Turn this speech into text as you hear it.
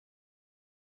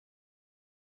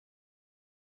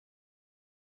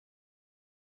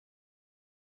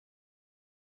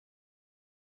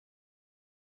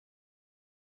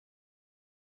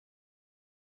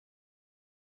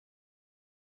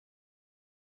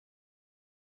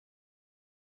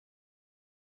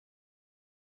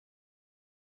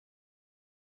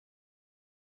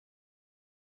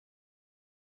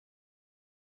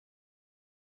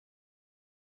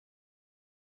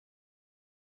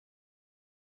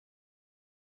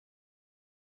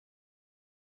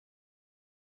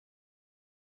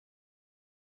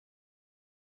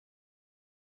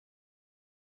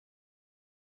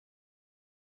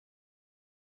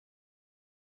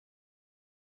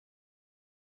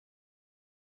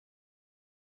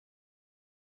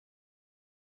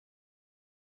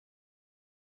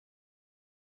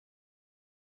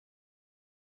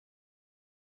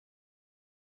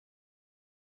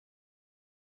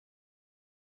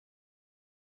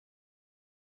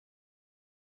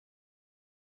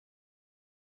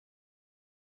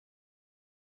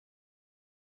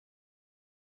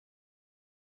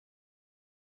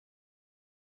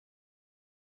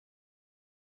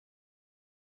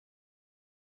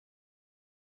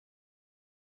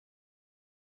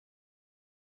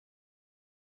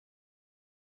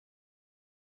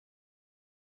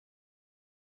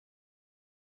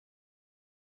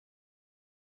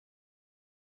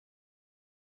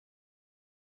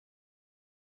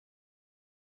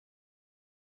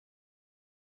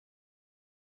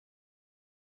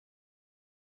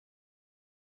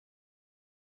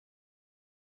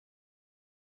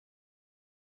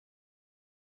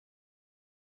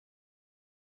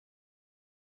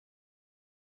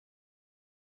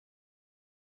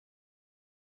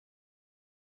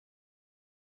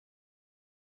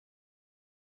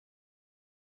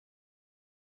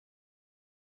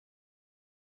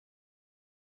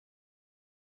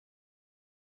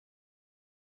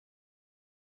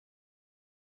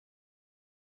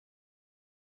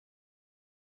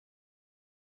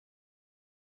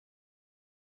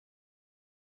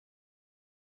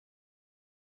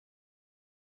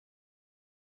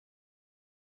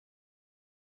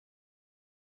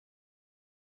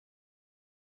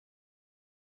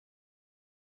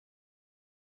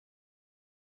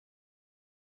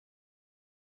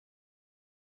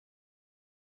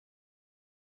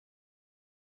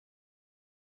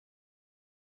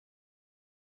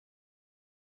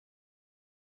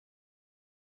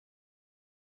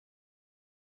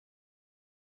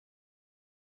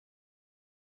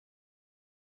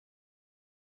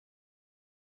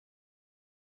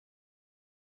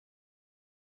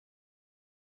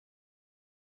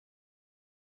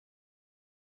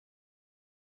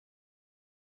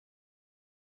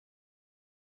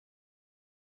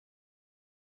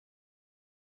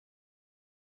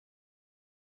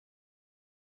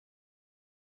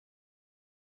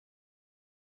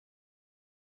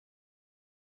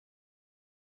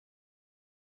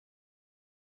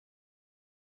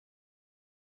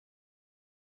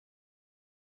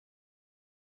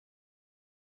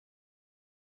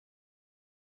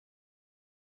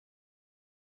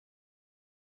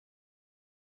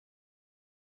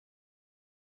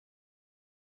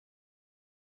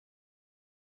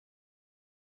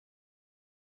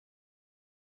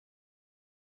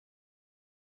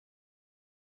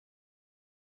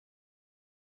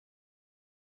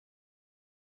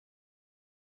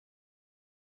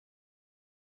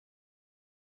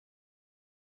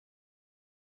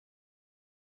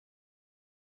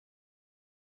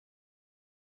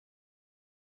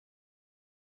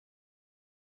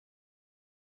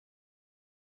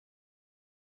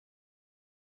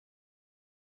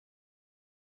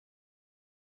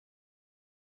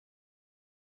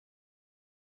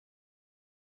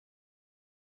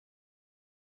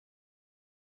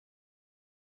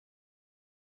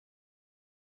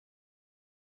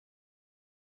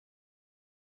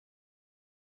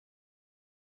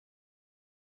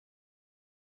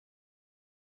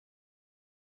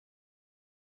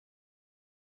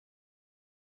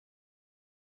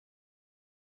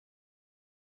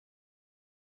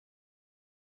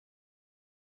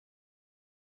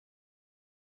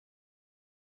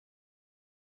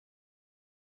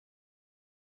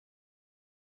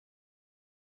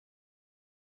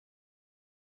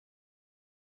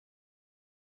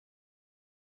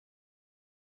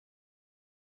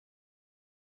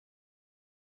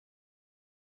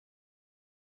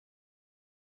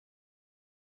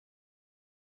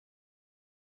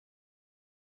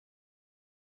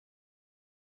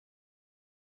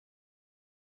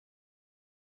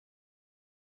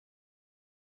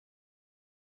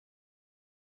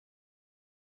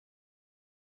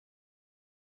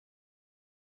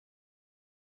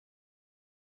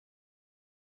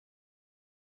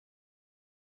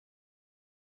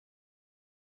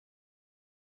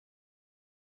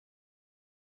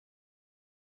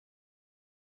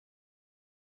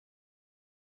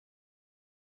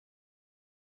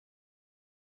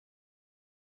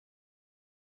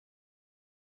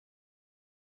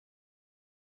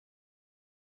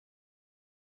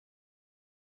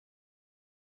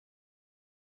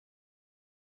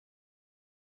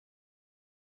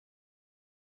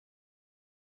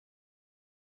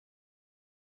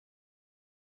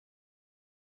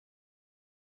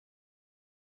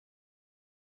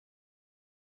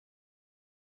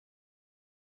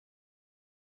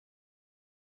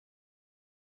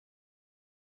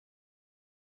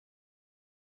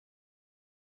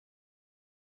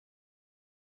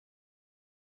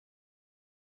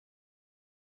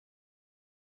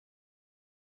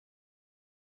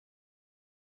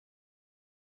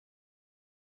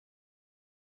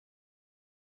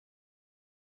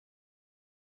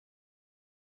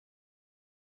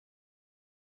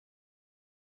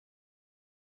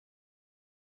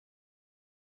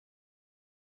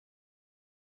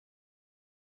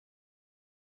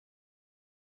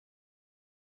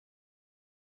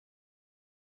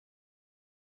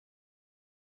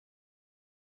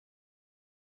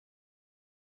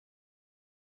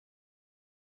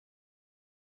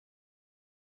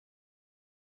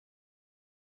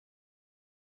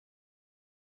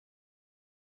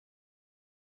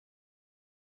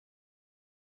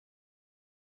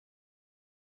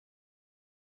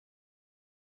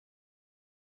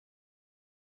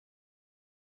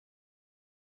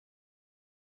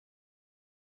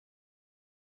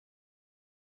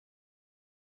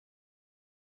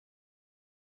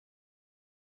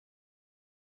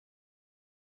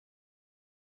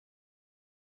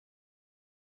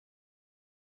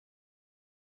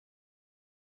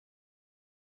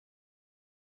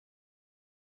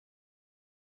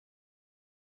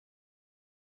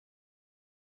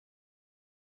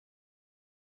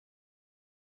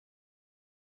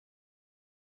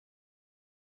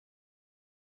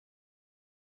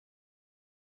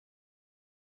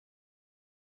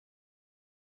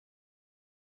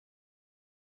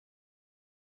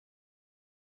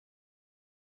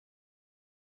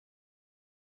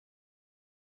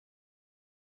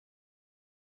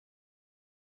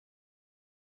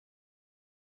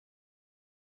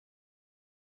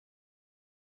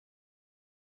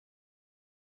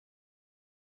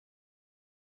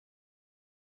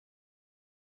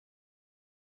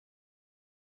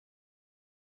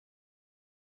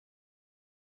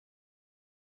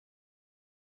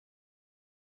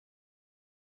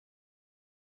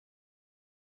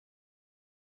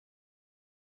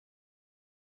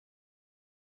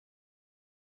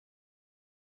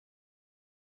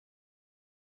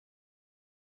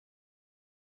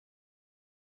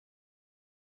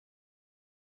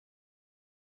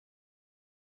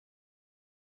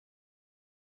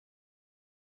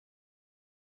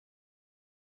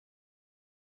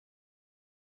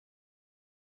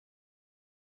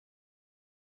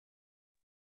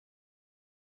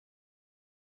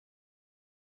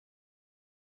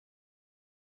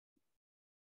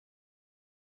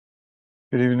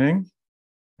Good evening,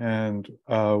 and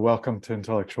welcome to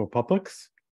Intellectual Publics.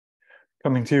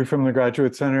 Coming to you from the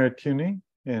Graduate Center at CUNY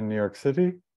in New York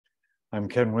City. I'm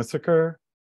Ken Wissaker,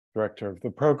 director of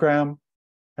the program,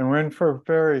 and we're in for a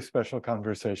very special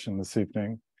conversation this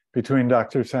evening between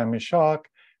Dr. Sami Schalk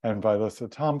and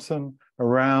Vilissa Thompson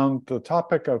around the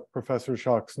topic of Professor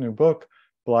Schalk's new book,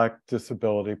 Black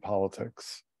Disability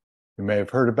Politics. You may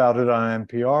have heard about it on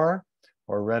NPR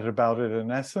or read about it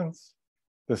in Essence.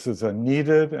 This is a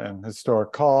needed and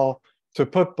historic call to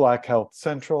put Black health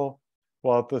central,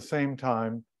 while at the same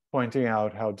time pointing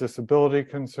out how disability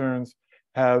concerns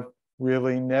have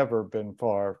really never been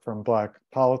far from Black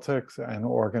politics and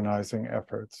organizing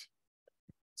efforts.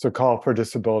 It's a call for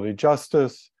disability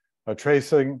justice, a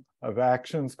tracing of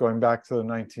actions going back to the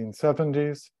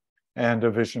 1970s, and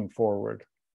a vision forward.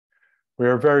 We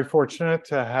are very fortunate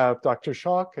to have Dr.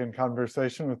 Schalk in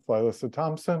conversation with Vilissa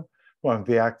Thompson, one of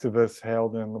the activists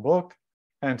hailed in the book,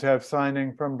 and to have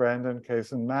signing from Brandon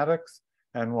Kaysen-Maddox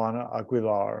and Juana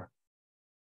Aguilar.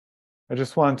 I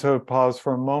just want to pause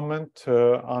for a moment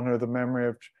to honor the memory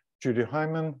of Judy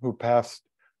Hyman, who passed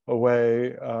away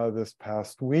this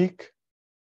past week.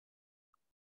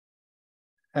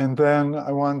 And then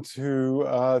I want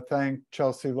to thank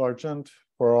Chelsea Largent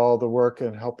for all the work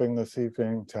in helping this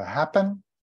evening to happen.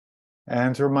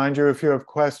 And to remind you, if you have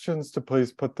questions, to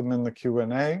please put them in the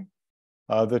Q&A.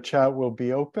 The chat will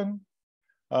be open,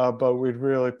 but we'd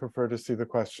really prefer to see the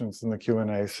questions in the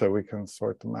Q&A so we can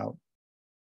sort them out.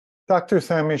 Dr.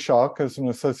 Sami Schalk is an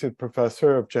associate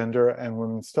professor of gender and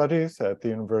women's studies at the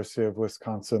University of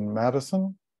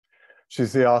Wisconsin-Madison.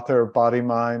 She's the author of Body,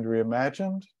 Mind,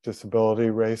 Reimagined, Disability,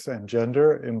 Race, and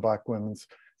Gender in Black Women's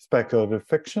Speculative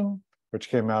Fiction, which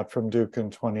came out from Duke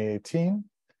in 2018,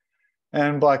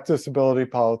 and Black Disability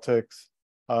Politics,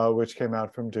 which came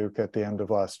out from Duke at the end of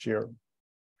last year.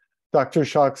 Dr.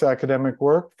 Schalk's academic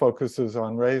work focuses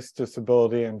on race,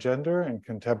 disability, and gender in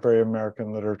contemporary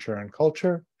American literature and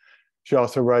culture. She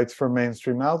also writes for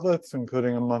mainstream outlets,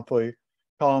 including a monthly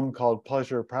column called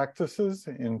Pleasure Practices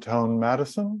in Tone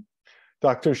Madison.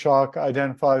 Dr. Schalk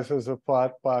identifies as a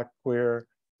flat, Black, queer,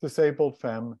 disabled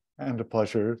femme, and a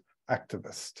pleasure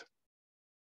activist.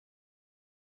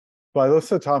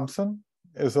 Vilissa Thompson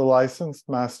is a licensed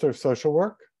master of social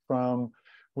work from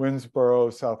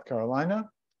Winnsboro, South Carolina.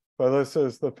 Vilissa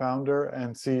is the founder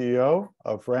and CEO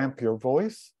of Ramp Your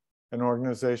Voice, an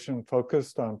organization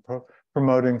focused on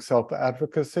promoting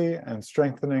self-advocacy and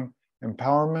strengthening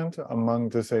empowerment among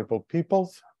disabled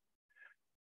peoples.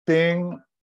 Being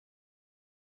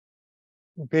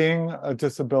a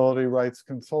disability rights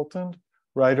consultant,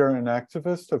 writer, and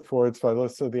activist affords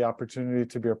Vilissa the opportunity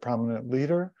to be a prominent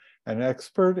leader and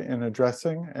expert in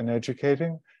addressing and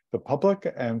educating the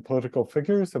public and political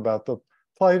figures about the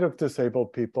plight of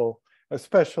disabled people,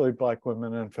 especially Black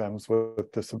women and femmes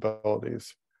with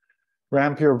disabilities.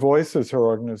 Ramp Your Voice is her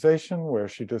organization where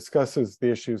she discusses the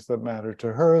issues that matter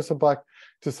to her as a Black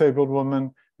disabled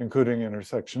woman, including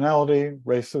intersectionality,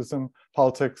 racism,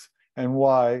 politics, and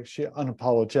why she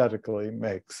unapologetically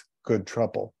makes good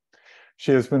trouble.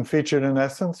 She has been featured in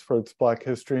Essence for its Black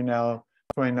History Now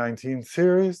 2019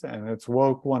 series and its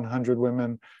Woke 100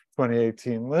 Women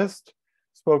 2018 list,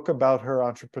 spoke about her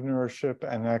entrepreneurship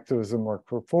and activism work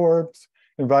for Forbes,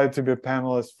 invited to be a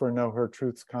panelist for Know Her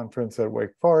Truths conference at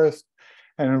Wake Forest,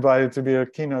 and invited to be a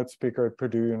keynote speaker at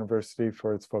Purdue University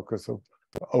for its Focus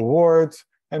Awards,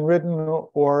 and written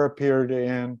or appeared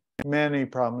in many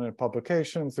prominent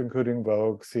publications, including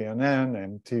Vogue,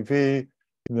 CNN, MTV,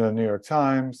 the New York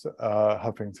Times,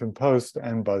 Huffington Post,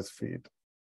 and BuzzFeed.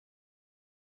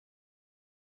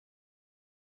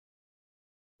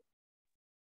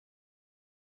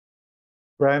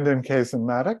 Brandon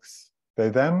Kaysen-Maddox, they,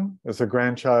 them, is a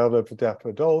grandchild of deaf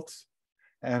adults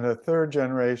and a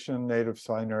third-generation native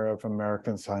signer of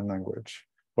American Sign Language,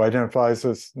 who identifies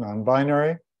as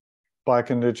non-binary,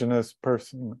 Black, Indigenous,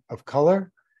 person of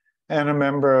color, and a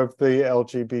member of the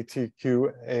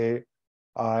LGBTQAI+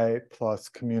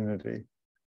 community.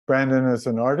 Brandon is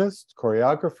an artist,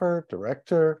 choreographer,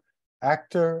 director,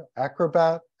 actor,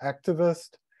 acrobat,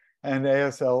 activist, and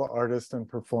ASL artist and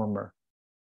performer.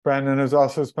 Brandon has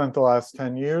also spent the last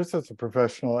 10 years as a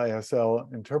professional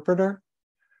ASL interpreter.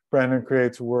 Brandon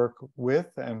creates work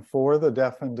with and for the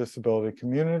deaf and disability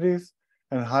communities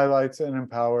and highlights and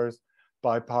empowers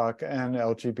BIPOC and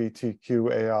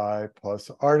LGBTQAI+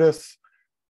 artists,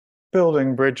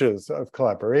 building bridges of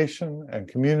collaboration and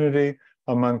community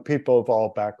among people of all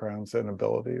backgrounds and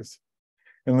abilities.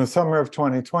 In the summer of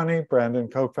 2020, Brandon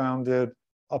co-founded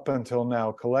Up Until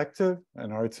Now Collective,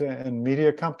 an arts and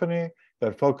media company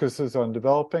that focuses on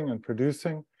developing and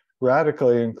producing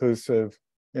radically inclusive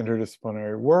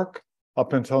interdisciplinary work.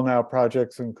 Up until now,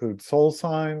 projects include Soul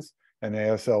Signs, an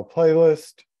ASL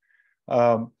playlist,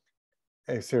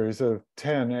 a series of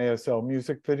 10 ASL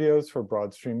music videos for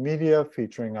Broadstream Media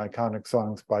featuring iconic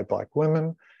songs by Black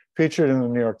women, featured in the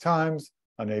New York Times,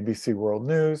 on ABC World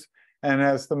News, and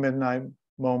as the Midnight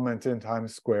Moment in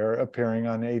Times Square, appearing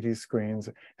on 80 screens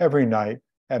every night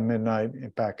at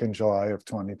midnight back in July of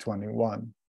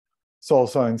 2021. Soul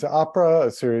Signs Opera,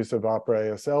 a series of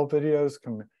opera ASL videos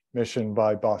commissioned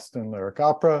by Boston Lyric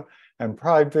Opera, and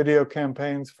Pride video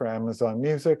campaigns for Amazon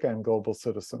Music and Global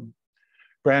Citizen.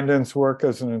 Brandon's work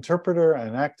as an interpreter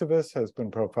and activist has been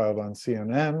profiled on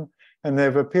CNN, and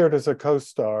they've appeared as a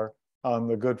co-star on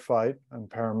The Good Fight on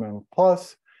Paramount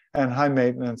Plus and High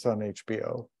Maintenance on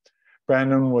HBO.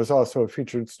 Brandon was also a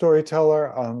featured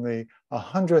storyteller on the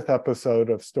 100th episode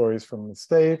of Stories from the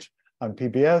Stage on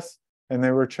PBS, and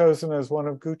they were chosen as one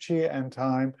of Gucci and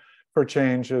Time for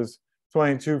Change's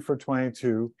 22 for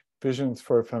 22 Visions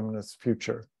for a Feminist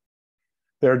Future.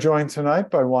 They're joined tonight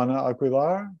by Juana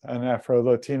Aguilar, an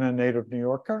Afro-Latina native New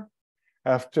Yorker.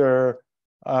 After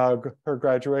her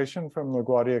graduation from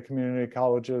LaGuardia Community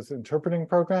College's interpreting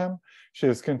program, she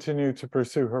has continued to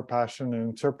pursue her passion in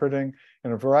interpreting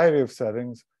in a variety of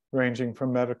settings, ranging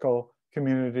from medical,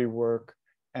 community work,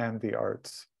 and the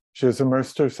arts. She has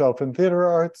immersed herself in theater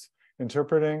arts, and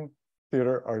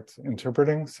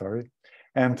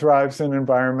thrives in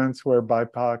environments where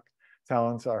BIPOC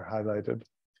talents are highlighted.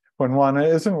 When Juana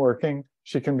isn't working,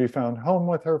 she can be found home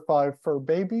with her 5 fur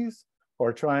babies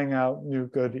or trying out new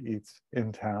good eats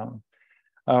in town.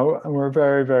 And we're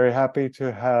very, very happy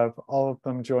to have all of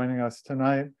them joining us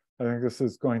tonight. I think this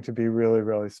is going to be really,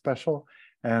 really special.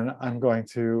 And I'm going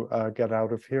to get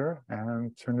out of here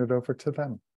and turn it over to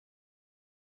them.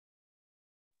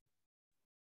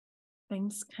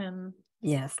 Thanks, Kim.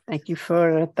 Yes, thank you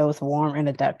for those warm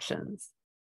introductions.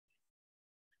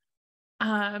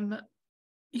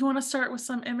 You want to start with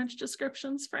some image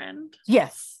descriptions, friend?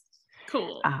 Yes.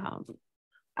 Cool.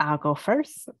 I'll go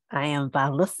first. I am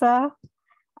Vilissa.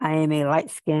 I am a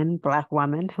light-skinned Black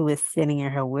woman who is sitting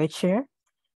in her wheelchair.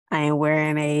 I am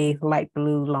wearing a light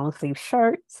blue long-sleeve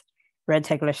shirt,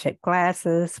 rectangular-shaped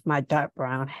glasses. My dark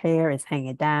brown hair is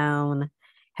hanging down.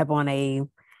 Have on a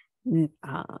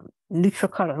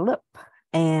neutral color lip,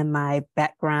 and my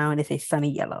background is a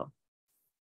sunny yellow.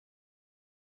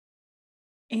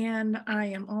 And I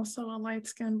am also a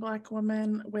light-skinned Black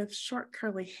woman with short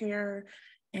curly hair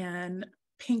and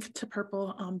pink to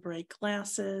purple ombre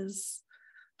glasses,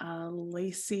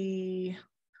 lacy,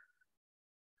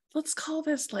 let's call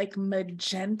this like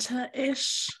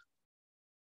magenta-ish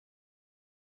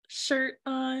shirt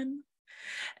on.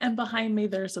 And behind me,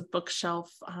 there's a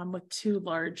bookshelf with 2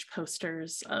 large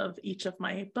posters of each of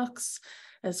my books,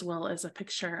 as well as a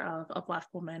picture of a Black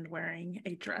woman wearing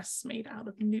a dress made out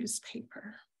of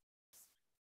newspaper.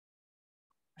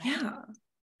 Yeah.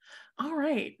 All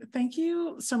right. Thank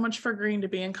you so much for agreeing to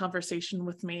be in conversation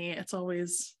with me. It's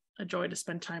always a joy to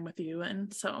spend time with you.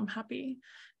 And so I'm happy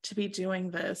to be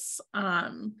doing this.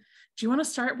 Do you want to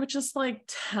start with just like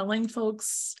telling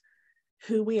folks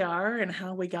who we are and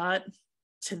how we got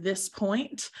to this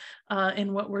point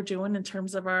and what we're doing in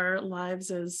terms of our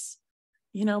lives as,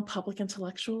 you know, public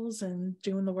intellectuals and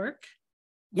doing the work?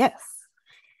 Yes.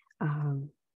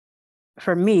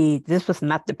 For me, this was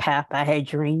not the path I had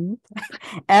dreamed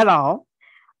at all.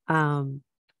 When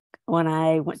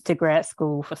I went to grad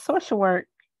school for social work,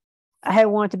 I had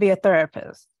wanted to be a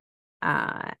therapist.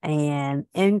 And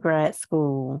in grad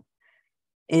school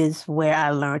is where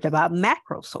I learned about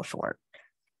macro social work.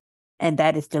 And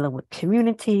that is dealing with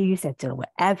communities, and dealing with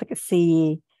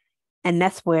advocacy. And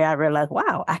that's where I realized,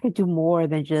 wow, I could do more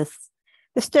than just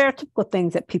the stereotypical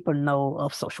things that people know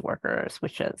of social workers,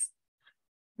 which is,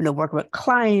 you know, working with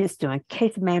clients, doing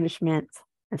case management,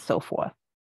 and so forth.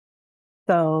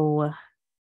 So,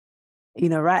 you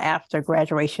know, right after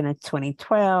graduation in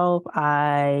 2012,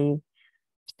 I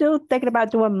still thinking about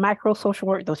doing micro social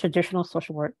work, those traditional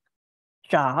social work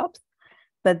jobs.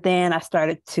 But then I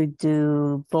started to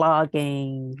do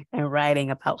blogging and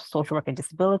writing about social work and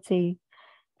disability.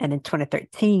 And in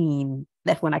 2013,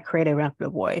 that's when I created Run for the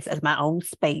Voice as my own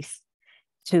space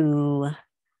to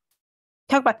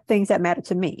talk about things that matter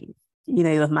to me. You know,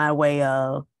 it was my way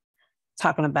of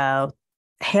talking about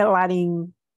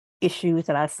highlighting issues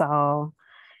that I saw.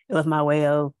 It was my way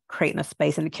of creating a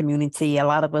space in the community. A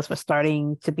lot of us were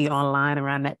starting to be online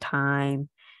around that time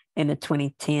in the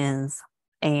 2010s,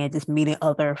 and just meeting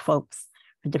other folks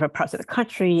from different parts of the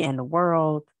country and the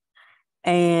world.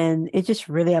 And it just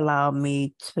really allowed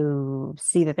me to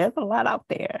see that there's a lot out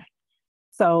there.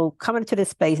 So coming to this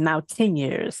space now, 10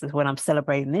 years is what I'm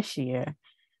celebrating this year.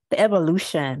 the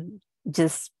evolution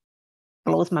just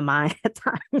blows my mind at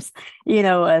times,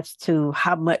 as to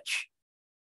how much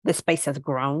the space has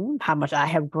grown, how much I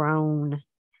have grown,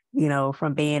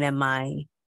 from being in my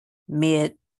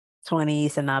mid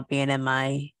 20s and now being in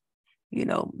my,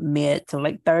 mid to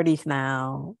late 30s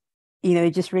now,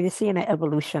 just really seeing the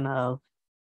evolution of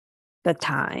the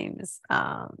times.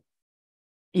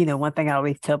 One thing I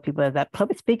always tell people is that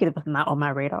public speaking was not on my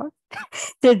radar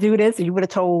to do this. You would have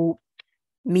told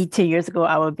me 10 years ago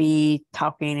I would be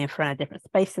talking in front of different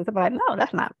spaces. I'm like, no,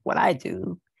 that's not what I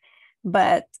do.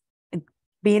 But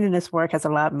being in this work has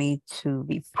allowed me to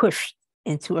be pushed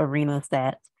into arenas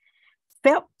that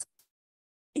felt,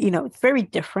 very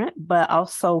different, but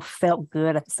also felt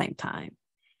good at the same time.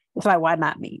 It's like, why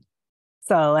not me?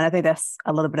 So, and I think that's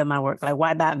a little bit of my work. Like,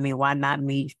 why not me? Why not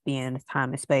me being in this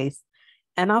time and space?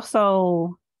 And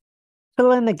also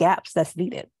fill in the gaps that's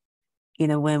needed.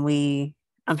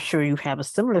 I'm sure you have a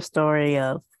similar story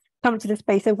of coming to the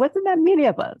space. It wasn't that many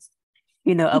of us,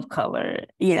 of color,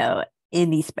 in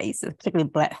these spaces, particularly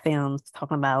Black films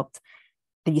talking about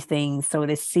these things. So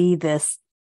to see this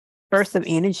burst of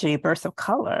energy, burst of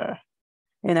color,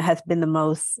 has been the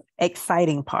most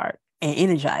exciting part and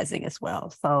energizing as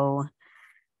well. So,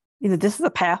 this is a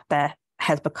path that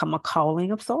has become a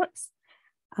calling of sorts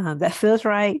that feels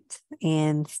right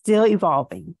and still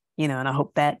evolving, and I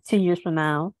hope that 10 years from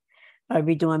now, I'll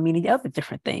be doing many other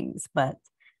different things. But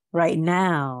right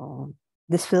now,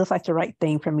 this feels like the right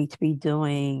thing for me to be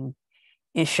doing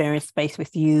and sharing space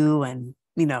with you. And,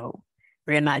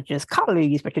 we're not just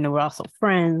colleagues, but, we're also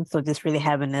friends. So just really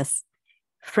having this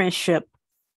friendship,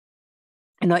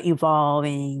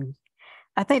 evolving.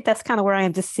 I think that's kind of where I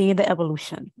am, just seeing the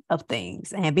evolution of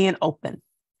things and being open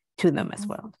to them as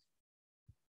well.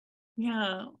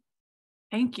 Yeah.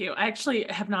 Thank you. I actually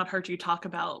have not heard you talk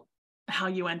about how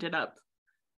you ended up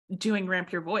doing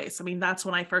Ramp Your Voice. I mean, that's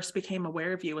when I first became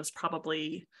aware of you, was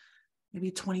probably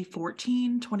maybe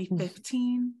 2014,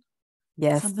 2015.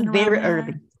 Yes, something very around there.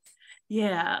 early.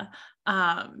 Yeah.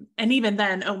 And even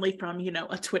then only from,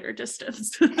 a Twitter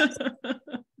distance.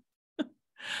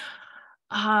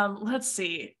 Let's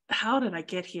see. How did I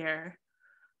get here?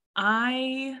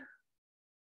 I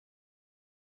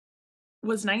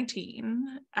was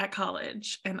 19 at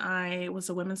college and I was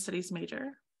a women's studies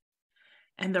major.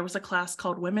 And there was a class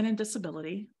called Women in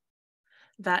Disability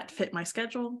that fit my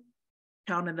schedule,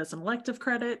 counted as an elective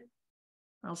credit.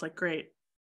 I was like, great,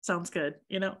 sounds good.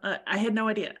 I had no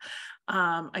idea.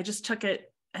 I just took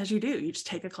it as you do. You just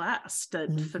take a class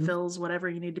that fulfills whatever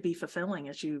you need to be fulfilling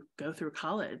as you go through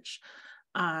college.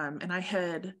 And I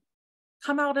had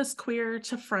come out as queer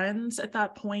to friends at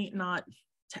that point, not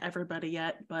to everybody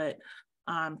yet, but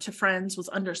to friends, was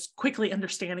quickly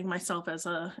understanding myself as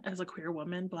a queer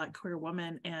woman, Black queer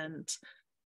woman. And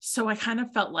so I kind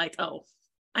of felt like, oh,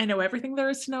 I know everything there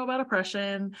is to know about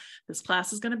oppression. This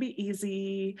class is going to be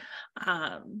easy.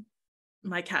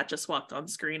 My cat just walked on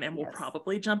screen and will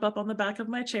probably jump up on the back of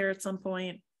my chair at some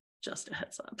point. Just a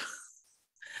heads up.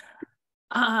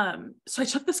 So I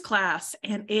took this class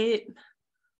and it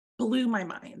blew my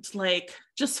mind, like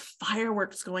just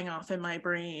fireworks going off in my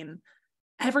brain.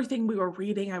 Everything we were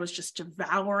reading, I was just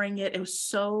devouring it. It was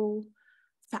so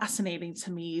fascinating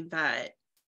to me that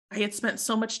I had spent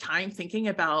so much time thinking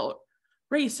about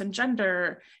race and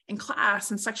gender and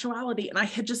class and sexuality, and I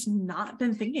had just not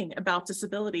been thinking about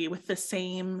disability with the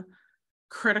same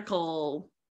critical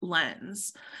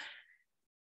lens.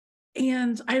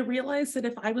 And I realized that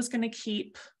if I was going to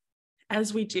keep,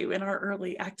 as we do in our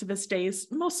early activist days,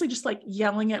 mostly just like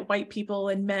yelling at white people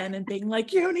and men and being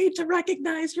like, you need to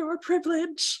recognize your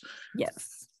privilege.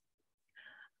 Yes.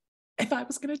 If I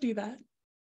was going to do that,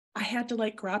 I had to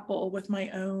like grapple with my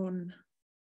own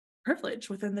privilege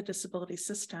within the disability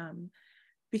system,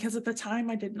 because at the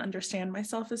time I didn't understand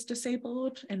myself as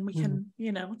disabled, and we can,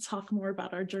 talk more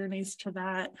about our journeys to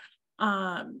that.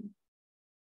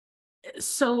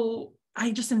 So I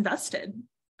just invested.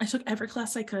 I took every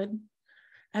class I could,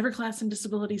 every class in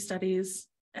disability studies.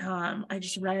 I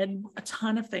just read a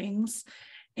ton of things.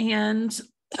 And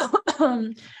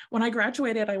when I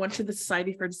graduated, I went to the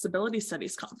Society for Disability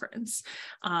Studies conference.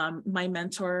 My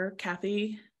mentor,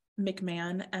 Kathy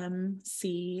McMahon,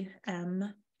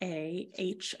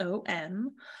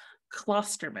 McMahon, Klosterman,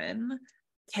 Klosterman,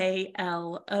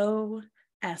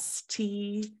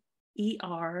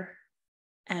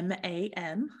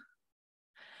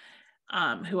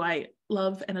 who I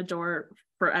love and adore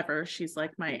forever. She's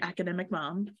like my academic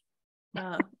mom.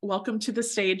 Welcome to the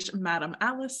stage, Madam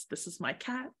Alice. This is my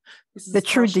cat. This is the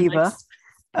true diva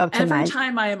of tonight. Every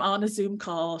time I am on a Zoom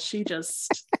call, she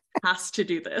just has to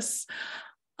do this.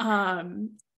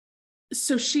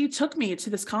 So she took me to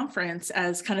this conference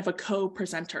as kind of a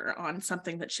co-presenter on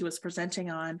something that she was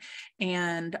presenting on.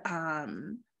 And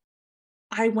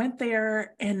I went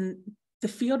there, and the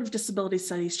field of disability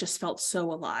studies just felt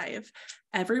so alive.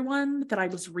 Everyone that I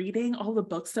was reading, all the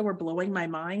books that were blowing my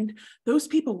mind, those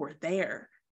people were there.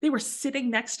 They were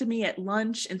sitting next to me at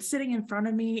lunch and sitting in front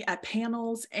of me at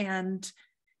panels. And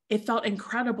it felt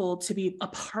incredible to be a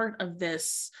part of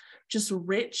this just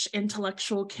rich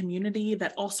intellectual community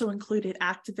that also included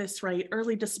activists, right?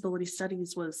 Early disability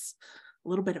studies was a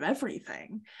little bit of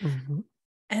everything. Mm-hmm.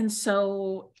 And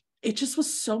so it just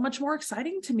was so much more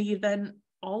exciting to me than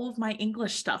all of my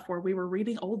English stuff where we were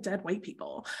reading old dead white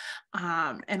people.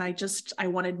 And I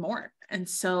wanted more. And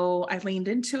so I leaned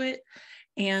into it.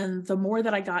 And the more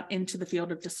that I got into the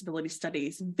field of disability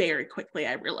studies, very quickly,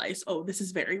 I realized, oh, this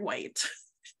is very white.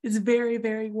 It's very,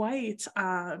 very white.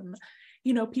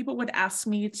 People would ask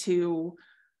me to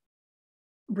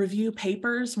review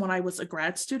papers when I was a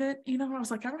grad student. I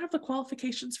was like, I don't have the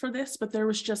qualifications for this, but there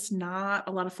was just not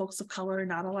a lot of folks of color,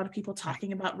 not a lot of people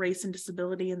talking about race and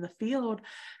disability in the field.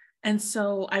 And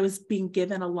so I was being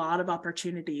given a lot of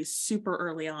opportunities super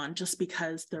early on just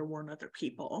because there weren't other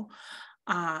people.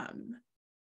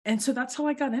 And so that's how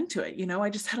I got into it. I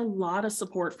just had a lot of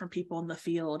support from people in the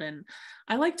field. And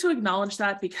I like to acknowledge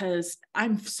that because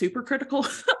I'm super critical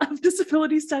of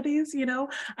disability studies,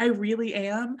 I really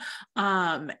am.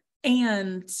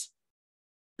 And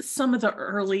some of the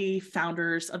early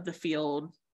founders of the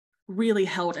field really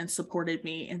held and supported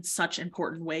me in such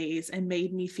important ways and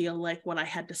made me feel like what I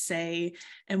had to say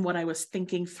and what I was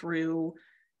thinking through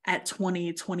at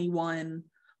 20, 21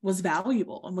 was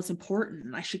valuable and was important,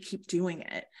 and I should keep doing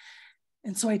it.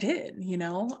 And so I did.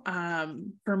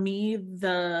 For me,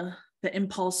 the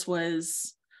impulse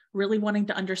was really wanting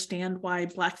to understand why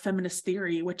Black feminist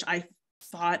theory, which I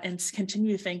thought and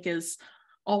continue to think is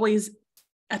always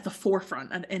at the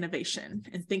forefront of innovation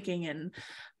and thinking and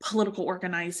political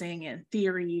organizing and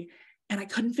theory. And I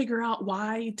couldn't figure out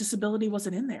why disability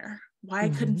wasn't in there, why I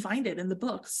couldn't find it in the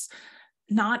books.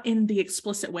 Not in the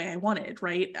explicit way I wanted,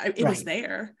 right? It was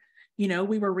there. We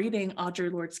were reading Audre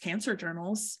Lorde's cancer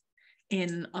journals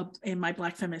in my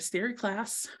Black feminist theory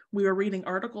class. We were reading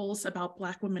articles about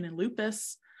Black women in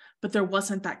lupus, but there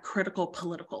wasn't that critical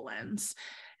political lens.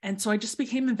 And so I just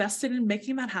became invested in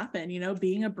making that happen,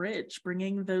 being a bridge,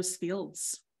 bringing those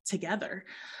fields together.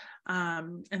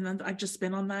 And then I've just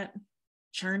been on that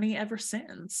journey ever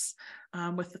since,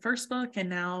 with the first book and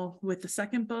now with the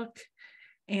second book.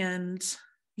 And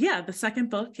the second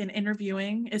book and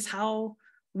interviewing is how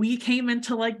we came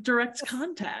into like direct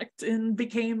contact and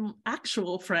became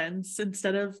actual friends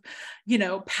instead of,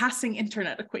 passing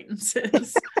internet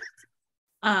acquaintances.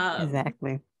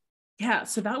 Exactly. Yeah.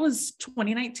 So that was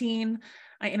 2019.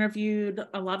 I interviewed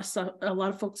a lot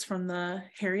of folks from the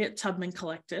Harriet Tubman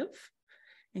Collective,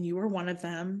 and you were one of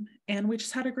them. And we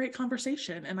just had a great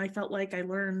conversation. And I felt like I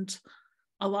learned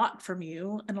a lot from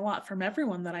you and a lot from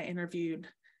everyone that I interviewed.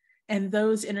 And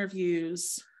those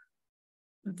interviews,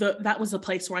 that was a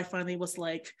place where I finally was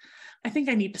like, I think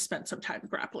I need to spend some time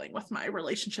grappling with my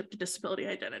relationship to disability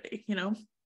identity. I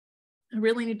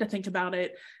really need to think about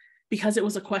it, because it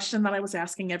was a question that I was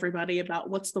asking everybody about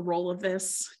what's the role of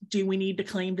this? Do we need to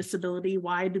claim disability?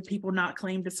 Why do people not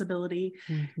claim disability?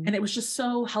 And it was just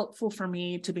so helpful for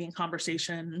me to be in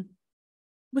conversation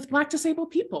with Black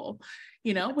disabled people,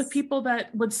 with people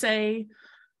that would say,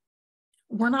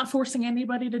 we're not forcing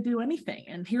anybody to do anything.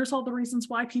 And here's all the reasons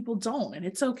why people don't. And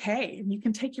it's okay. And you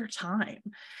can take your time.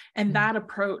 And that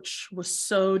approach was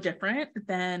so different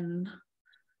than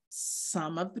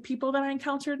some of the people that I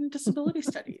encountered in disability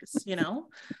studies.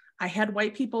 I had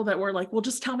white people that were like, well,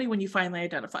 just tell me when you finally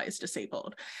identify as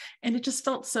disabled. And it just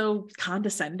felt so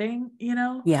condescending,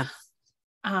 Yeah.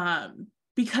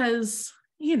 Because,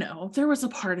 there was a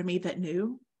part of me that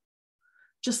knew.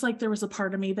 Just like there was a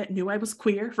part of me that knew I was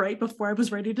queer, right? Before I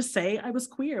was ready to say I was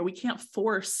queer. We can't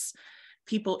force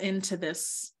people into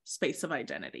this space of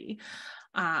identity.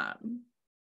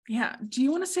 Do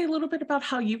you want to say a little bit about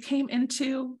how you came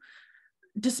into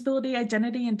disability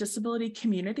identity and disability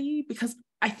community? Because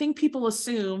I think people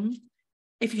assume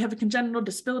if you have a congenital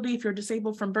disability, if you're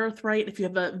disabled from birth, right? If you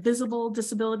have a visible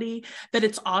disability, that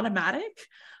it's automatic,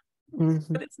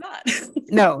 but it's not.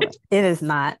 No, it is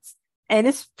not. And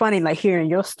it's funny, like hearing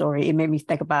your story, it made me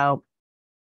think about,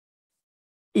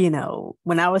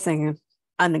 when I was in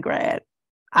undergrad,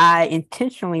 I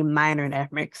intentionally minored in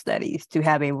African studies to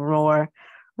have a more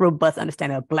robust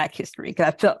understanding of Black history.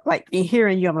 Because I felt like in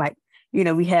hearing you, I'm like,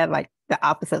 we had like the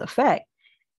opposite effect.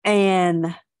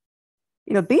 And,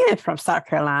 being from South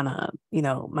Carolina,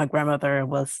 my grandmother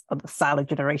was of the silent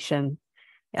generation.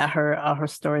 I heard all her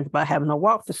stories about having to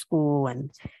walk to school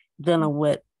and dealing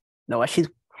with,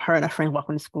 her and her friends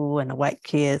walking to school, and the white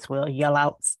kids will yell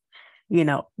out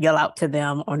to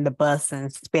them on the bus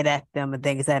and spit at them and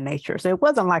things of that nature. So it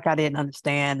wasn't like I didn't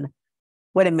understand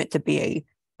what it meant to be a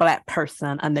Black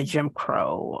person under Jim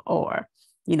Crow, or,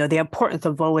 the importance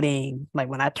of voting. Like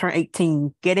when I turned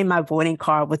 18, getting my voting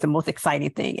card was the most exciting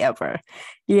thing ever,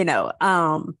 but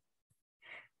I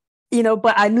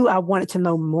knew I wanted to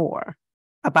know more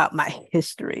about my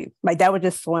history. Like that was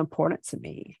just so important to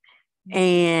me.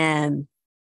 And,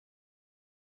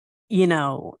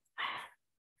 and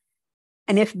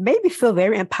it made me feel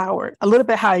very empowered. A little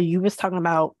bit how you was talking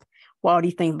about all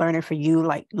these things learning for you,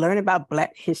 like learning about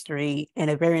Black history in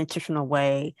a very intentional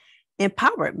way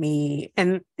empowered me.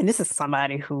 And this is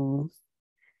somebody who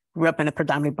grew up in a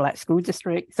predominantly Black school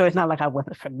district. So it's not like I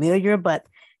wasn't familiar, but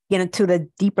getting to the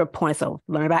deeper points of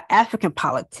learning about African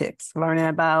politics, learning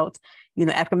about,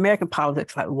 African-American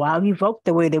politics, like why we vote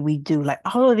the way that we do, like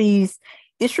all of these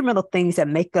instrumental things that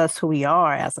make us who we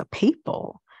are as a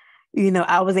people.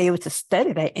 I was able to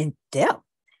study that in depth.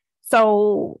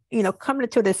 So, coming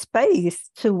into this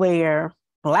space to where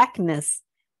Blackness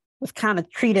was kind of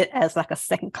treated as like a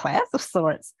second class of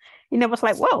sorts, it was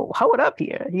like, whoa, hold up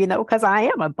here, because I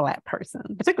am a Black person,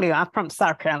 particularly I'm from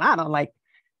South Carolina, like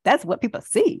that's what people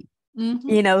see,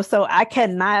 so I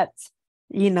cannot,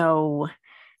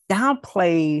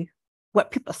 downplay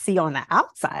what people see on the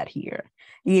outside here,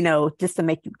 just to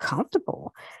make you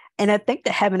comfortable. And I think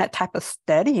that having that type of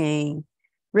studying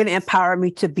really empowered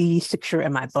me to be secure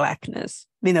in my Blackness.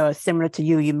 Similar to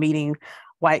you're meeting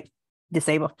white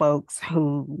disabled folks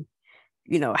who,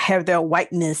 have their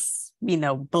whiteness,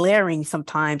 blaring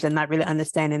sometimes and not really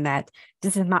understanding that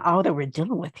this is not all that we're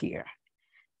dealing with here.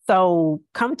 So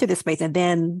coming to this space, and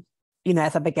then,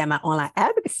 as I began my online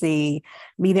advocacy,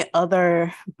 meeting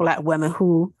other Black women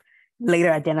who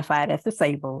later identified as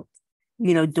disabled,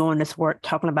 doing this work,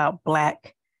 talking about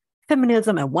Black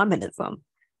feminism and womanism.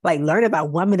 Like learning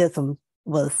about womanism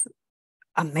was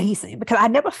amazing because I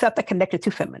never felt that connected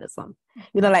to feminism.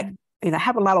 I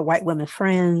have a lot of white women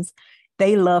friends.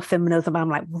 They love feminism. I'm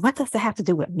like, what does that have to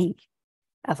do with me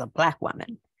as a Black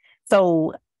woman?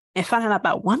 So, and finding out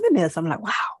about womanism, I'm like,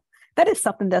 wow, that is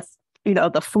something that's, the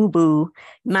FUBU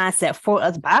mindset for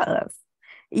us, by us,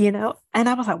 and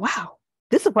I was like, wow,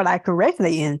 this is what I could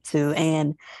resonate into.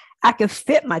 And I can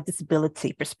fit my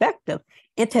disability perspective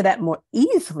into that more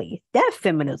easily. That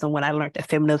feminism, when I learned that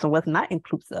feminism was not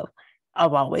inclusive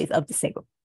of always of disabled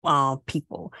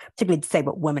people, particularly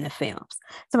disabled women in films.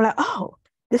 So I'm like, oh,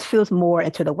 this feels more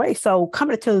into the way. So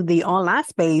coming to the online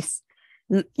space,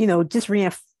 just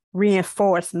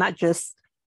reinforce not just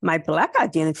my Black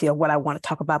identity of what I want to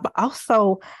talk about, but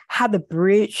also how to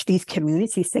bridge these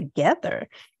communities together,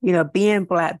 being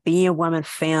Black, being woman,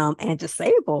 femme, and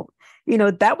disabled.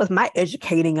 That was my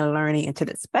educating and learning into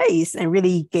the space and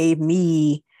really gave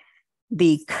me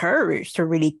the courage to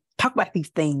really talk about these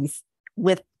things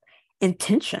with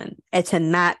intention and to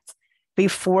not be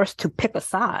forced to pick a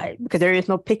side, because there is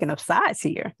no picking of sides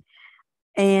here.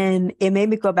 And it made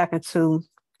me go back into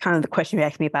kind of the question you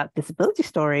asked me about disability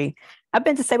story. I've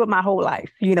been disabled my whole life,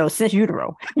 since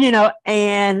utero,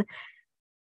 and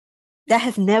this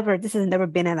has never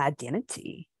been an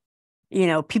identity.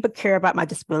 People care about my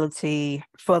disability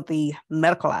for the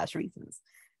medicalized reasons.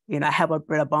 I have a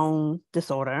brittle bone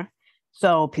disorder.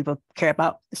 So people care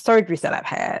about the surgeries that I've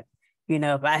had.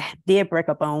 If I did break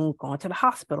a bone, going to the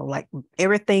hospital, like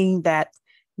everything that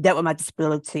dealt with my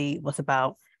disability was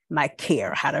about my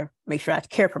care, how to make sure I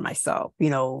care for myself,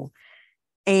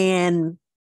 and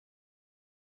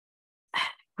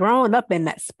growing up in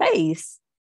that space,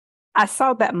 I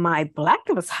saw that my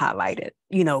Blackness was highlighted,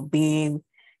 being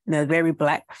a very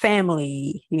Black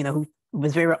family, who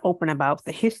was very open about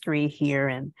the history here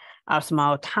in our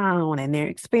small town and their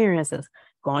experiences,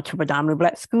 going to a predominantly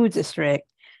Black school district,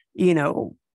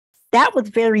 that was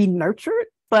very nurtured,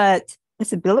 but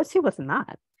disability was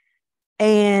not.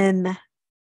 And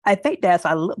I think that as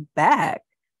I look back,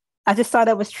 I just thought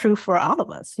that was true for all of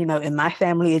us. In my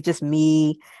family, it's just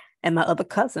me and my other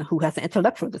cousin who has an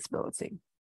intellectual disability,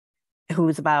 who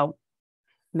is about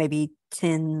maybe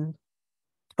 10,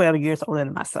 12 years older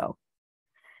than myself.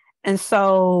 And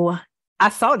so I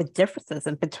saw the differences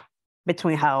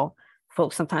between how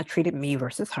folks sometimes treated me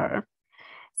versus her.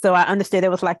 So I understood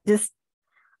there was like this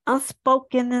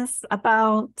unspokenness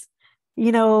about,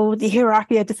 the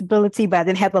hierarchy of disability, but I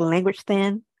didn't have the language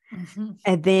then. Mm-hmm.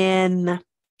 And then,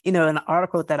 in an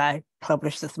article that I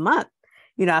published this month,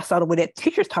 I saw the way that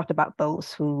teachers talked about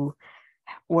those who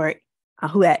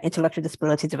had intellectual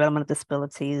disabilities, developmental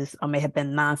disabilities, or may have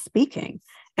been non-speaking.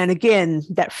 And again,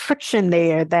 that friction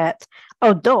there that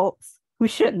adults who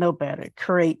should know better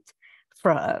create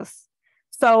for us.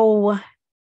 So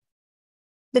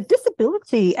the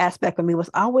disability aspect of me was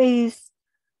always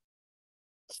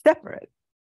separate.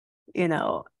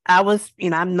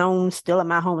 I'm known still in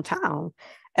my hometown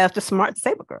as the smart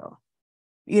disabled girl.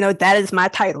 That is my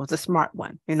title, the smart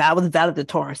one. I was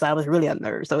valedictorian, so I was really a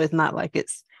nerd. So it's not like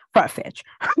it's far-fetched.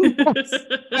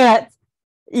 But,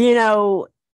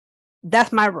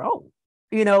 that's my role,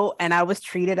 and I was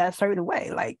treated a certain way.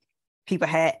 Like people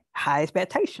had high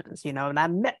expectations, and I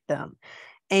met them.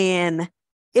 And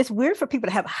it's weird for people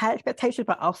to have high expectations,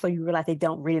 but also you realize they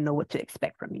don't really know what to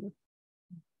expect from you.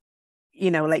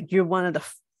 Like you're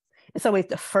it's always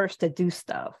the first to do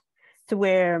stuff, to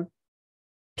where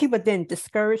people didn't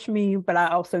discourage me, but I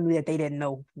also knew that they didn't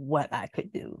know what I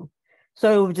could do.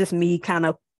 So it was just me kind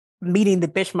of meeting the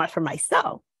benchmarks for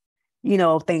myself,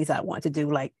 things I want to do.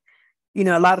 Like,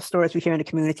 a lot of stories we hear in the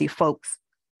community, folks,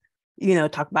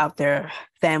 talk about their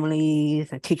families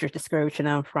and teachers discouraging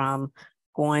them from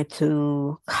going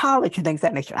to college and things of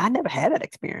that nature. I never had that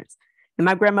experience. And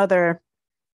my grandmother,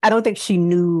 I don't think she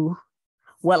knew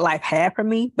what life had for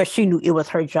me, but she knew it was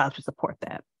her job to support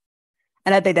that.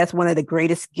 And I think that's one of the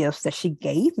greatest gifts that she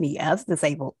gave me as a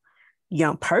disabled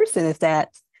young person, is that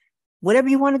whatever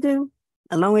you want to do,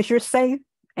 as long as you're safe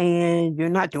and you're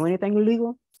not doing anything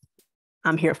illegal,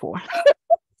 I'm here for.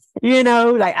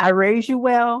 Like I raised you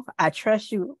well, I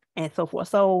trust you, and so forth.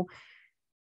 So,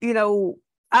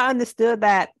 I understood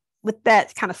that with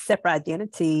that kind of separate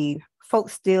identity,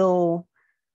 folks still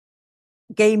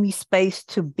gave me space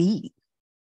to be.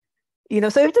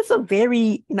 So it's just a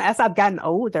very, as I've gotten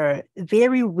older,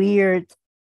 very weird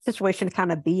situation to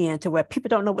kind of be in, to where people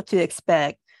don't know what to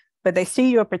expect, but they see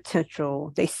your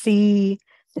potential. They see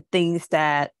the things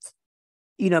that,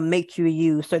 make you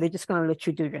you. So they're just going to let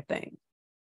you do your thing.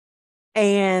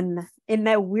 And in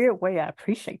that weird way, I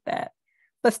appreciate that.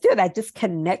 But still, that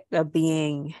disconnect of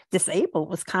being disabled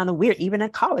was kind of weird, even in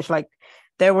college. Like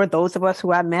there were those of us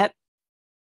who I met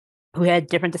who had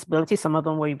different disabilities. Some of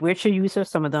them were wheelchair users,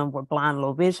 some of them were blind,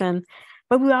 low vision,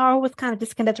 but we were always kind of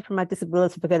disconnected from my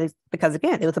disability because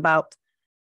again, it was about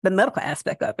the medical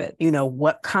aspect of it.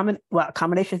 What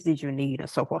accommodations did you need and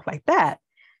so forth like that.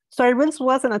 So it really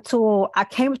wasn't until I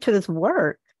came to this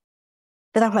work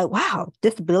that I was like, wow,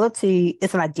 disability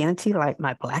is an identity like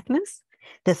my Blackness.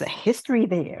 There's a history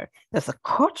there. There's a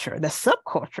culture, there's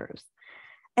subcultures.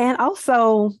 And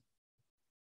also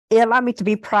it allowed me to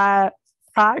be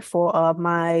prideful of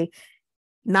my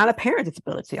not apparent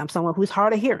disability. I'm someone who's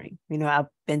hard of hearing. I've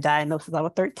been diagnosed since I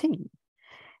was 13.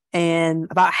 And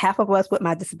about half of us with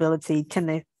my disability tend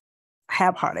to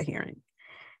have hard of hearing,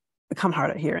 become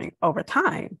hard of hearing over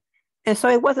time. And so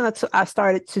it wasn't until I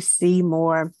started to see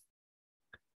more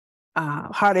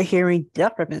hard of hearing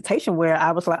deaf representation where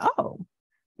I was like, oh,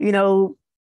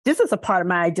 this is a part of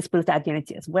my disability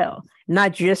identity as well.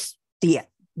 Not just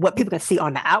what people can see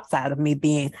on the outside of me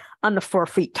being under 4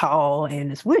 feet tall in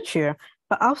this wheelchair,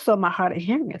 but also my hard of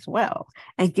hearing as well,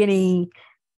 and getting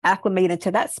acclimated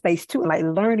to that space too, like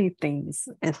learning things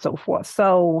and so forth.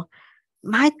 So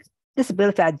my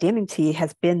disability identity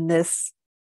has been this,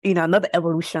 another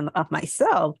evolution of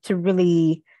myself to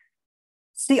really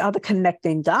see all the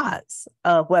connecting dots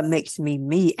of what makes me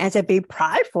me, and to be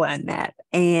prideful in that.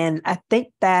 And I think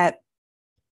that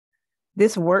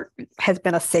this work has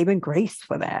been a saving grace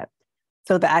for that,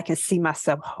 so that I can see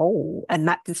myself whole and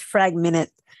not this fragmented,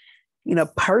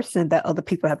 person that other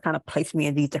people have kind of placed me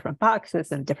in these different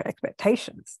boxes and different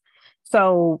expectations.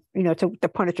 So, to the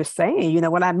point that you're saying,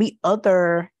 when I meet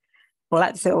other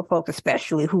Black disabled folks,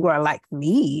 especially who are like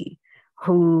me,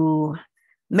 who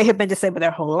may have been disabled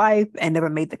their whole life and never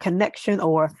made the connection,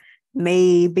 or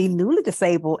may be newly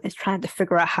disabled and trying to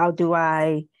figure out, how do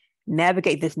I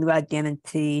navigate this new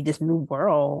identity, this new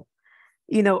world?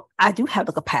 I do have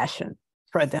a compassion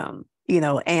for them,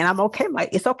 and I'm okay. Like,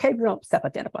 it's okay if you don't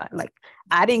self-identify. Like,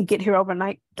 I didn't get here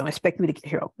overnight. Don't expect me to get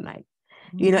here overnight.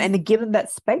 And to give them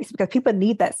that space, because people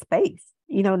need that space,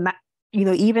 not,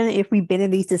 even if we've been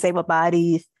in these disabled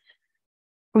bodies,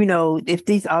 if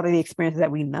these are the experiences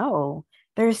that we know,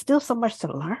 there is still so much to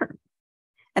learn.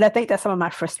 And I think that's some of my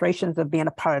frustrations of being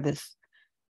a part of this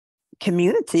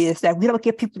community, is that we don't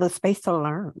give people the space to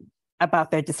learn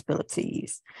about their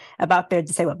disabilities, about their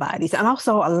disabled bodies, and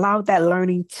also allow that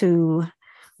learning to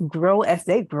grow as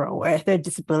they grow, or as their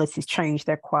disabilities change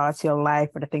their quality of life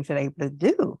or the things that they're able to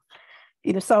do.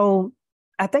 So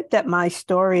I think that my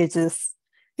story is just,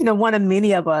 one of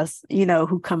many of us,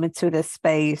 who come into this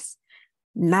space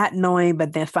not knowing,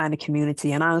 but then find a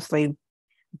community. And honestly,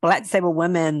 Black disabled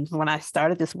women, when I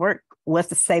started this work, was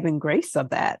the saving grace of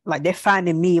that. Like they're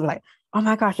finding me like, oh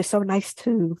my gosh, it's so nice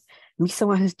to meet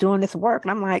someone who's doing this work.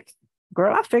 And I'm like,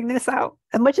 girl, I figured this out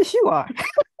as much as you are.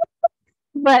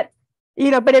 But,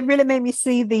 but it really made me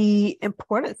see the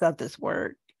importance of this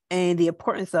work and the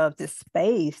importance of this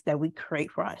space that we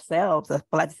create for ourselves as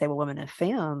Black disabled women in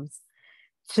films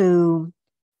to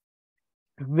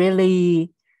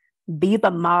really be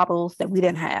the models that we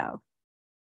didn't have.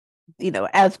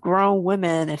 As grown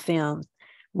women in films,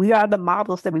 we are the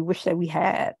models that we wish that we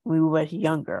had when we were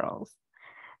young girls.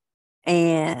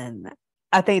 And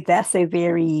I think that's a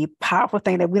very powerful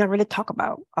thing that we don't really talk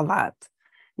about a lot,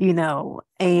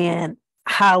 and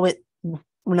how it,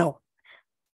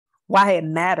 why it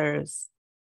matters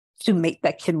to make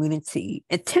that community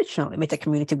intentionally, make that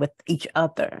community with each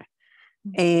other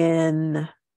and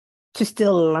to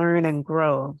still learn and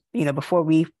grow. Before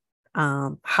we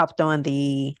hopped on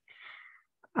the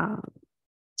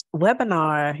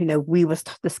webinar, we was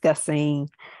discussing,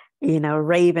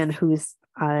 Raven, who's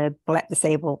a Black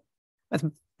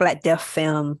deaf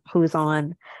film, who's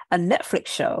on a Netflix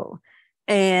show,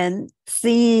 and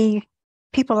seeing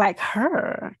people like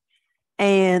her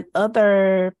and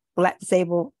other Black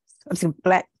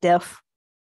deaf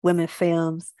women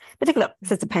films, particularly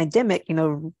since the pandemic,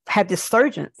 have this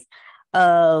surgence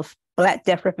of Black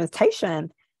deaf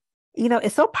representation.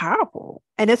 It's so powerful.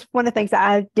 And it's one of the things that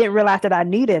I didn't realize that I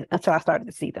needed until I started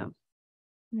to see them.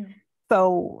 Yeah.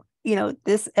 So,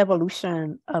 this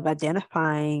evolution of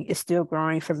identifying is still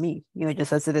growing for me,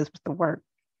 just as it is with the work.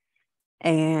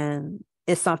 And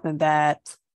it's something that,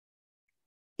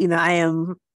 I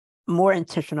am more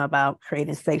intentional about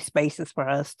creating safe spaces for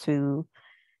us to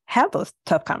have those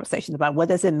tough conversations about what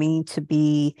does it mean to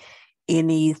be in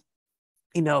these,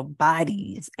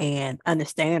 bodies and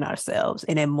understand ourselves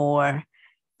in a more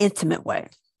intimate way.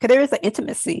 Because there is an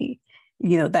intimacy,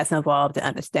 that's involved in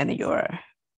understanding your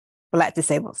Black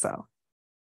disabled self.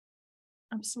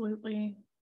 Absolutely.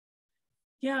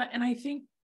 Yeah. And I think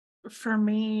for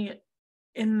me,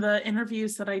 in the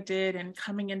interviews that I did and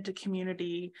coming into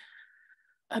community,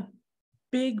 a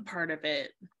big part of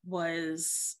it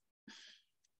was,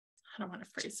 how do I want to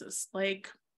phrase this? Like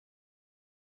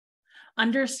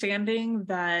understanding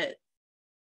that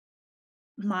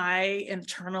my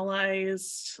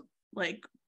internalized, like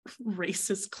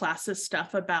racist, classist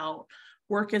stuff about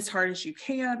work as hard as you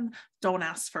can, don't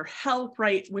ask for help,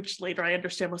 right? Which later I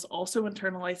understand was also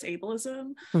internalized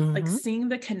ableism. Like seeing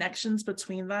the connections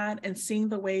between that and seeing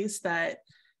the ways that,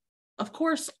 of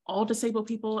course, all disabled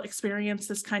people experience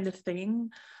this kind of thing,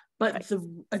 but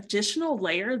the additional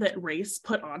layer that race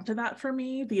put onto that for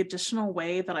me, the additional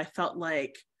way that I felt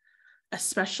like,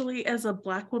 especially as a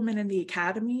Black woman in the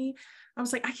academy, I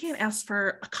was like, I can't ask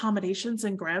for accommodations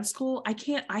in grad school.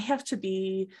 I have to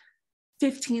be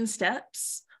 15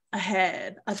 steps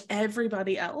ahead of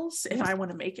everybody else if I want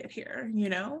to make it here,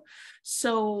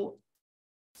 So,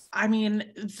 I mean,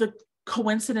 the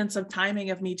coincidence of timing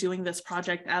of me doing this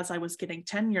project as I was getting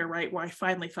tenure, right, where I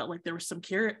finally felt like there was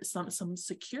some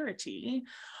security,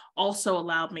 also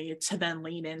allowed me to then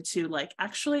lean into like,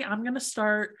 actually, I'm going to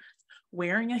start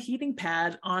wearing a heating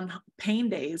pad on pain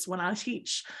days when I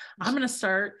teach. I'm going to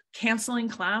start canceling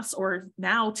class or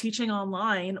now teaching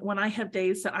online when I have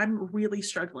days that I'm really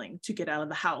struggling to get out of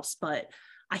the house, but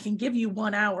I can give you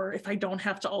 1 hour if I don't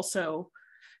have to also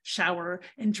shower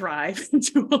and drive and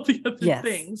do all the other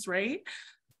things, right?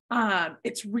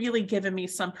 It's really given me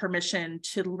some permission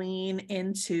to lean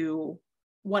into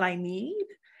what I need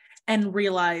and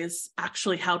realize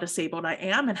actually how disabled I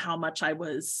am and how much I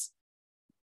was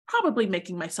probably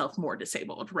making myself more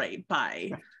disabled, right?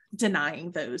 By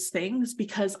denying those things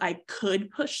because I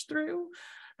could push through,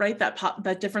 right?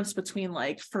 That difference between,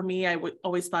 like, for me, I would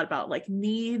always thought about like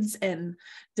needs and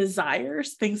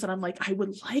desires, things that I'm like, I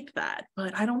would like that,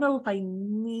 but I don't know if I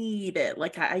need it.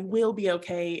 Like I will be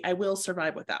okay. I will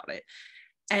survive without it.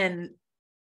 And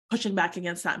pushing back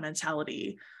against that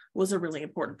mentality was a really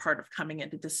important part of coming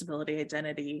into disability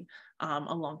identity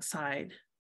alongside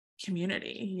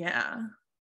community. Yeah.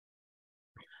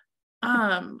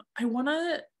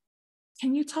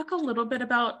 Can you talk a little bit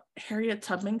about Harriet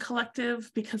Tubman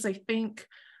Collective? Because I think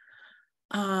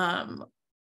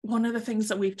one of the things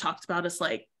that we've talked about is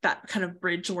like that kind of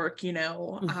bridge work, and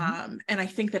I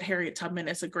think that Harriet Tubman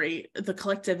the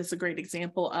collective is a great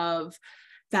example of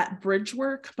that bridge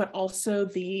work, but also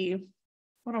what do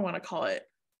I want to call it?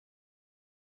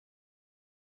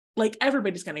 Like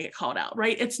everybody's going to get called out,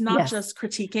 right? It's not just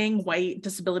critiquing white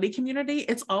disability community.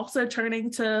 It's also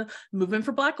turning to moving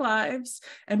for Black lives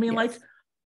and being like,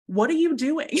 what are you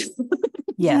doing?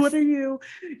 Yes. What are you,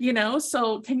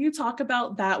 so can you talk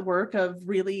about that work of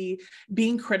really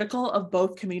being critical of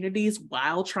both communities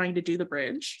while trying to do the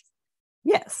bridge?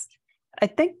 Yes. I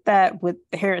think that with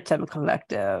the Heritage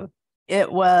Collective,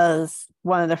 it was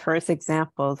one of the first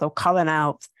examples of calling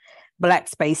out Black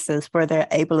spaces for their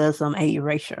ableism and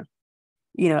erasure.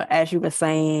 As you were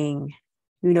saying,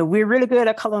 we're really good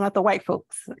at calling out the white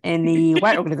folks in the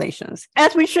white organizations,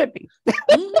 as we should be,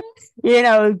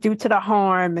 due to the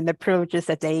harm and the privileges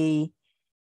that they,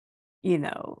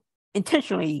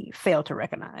 intentionally fail to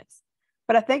recognize.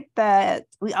 But I think that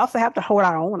we also have to hold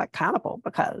our own accountable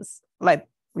because, like,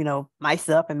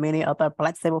 myself and many other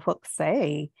Black disabled folks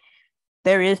say,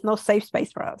 there is no safe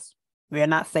space for us. We are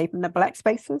not safe in the Black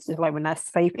spaces, just like we're not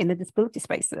safe in the disability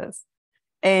spaces.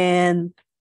 And,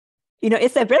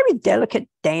 it's a very delicate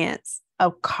dance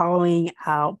of calling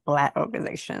out Black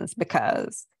organizations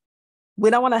because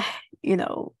we don't want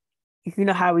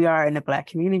to, how we are in the Black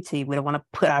community, we don't want to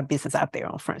put our business out there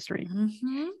on Front Street,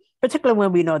 particularly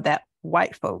when we know that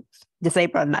white folks,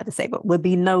 disabled or not disabled, would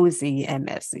be nosy and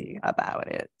messy about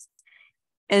it.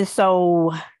 And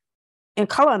so in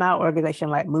calling out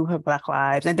organizations like Movement Black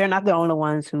Lives, and they're not the only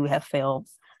ones who have failed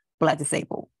Black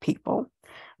disabled people,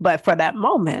 but for that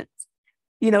moment,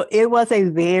 it was a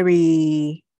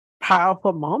very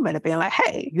powerful moment of being like,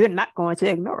 hey, you're not going to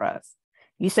ignore us.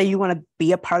 You say you want to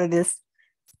be a part of this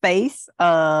space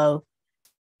of,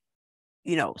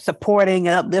 supporting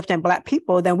and uplifting Black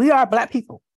people, then we are Black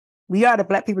people. We are the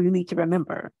Black people you need to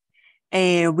remember.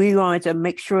 And we're going to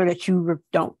make sure that you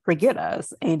don't forget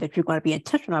us and that you're going to be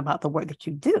intentional about the work that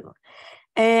you do.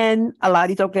 And a lot of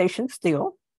these organizations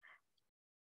still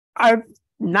are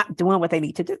not doing what they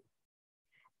need to do.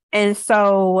 And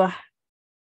so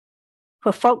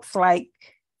for folks like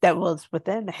that was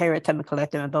within the Heritage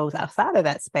Collective and those outside of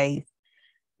that space,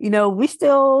 we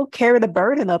still carry the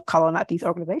burden of calling out these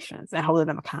organizations and holding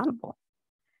them accountable.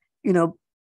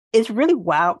 It's really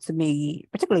wild to me,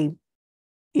 particularly,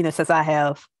 since I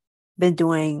have been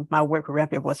doing my work with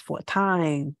Rapid Voice for a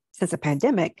time since the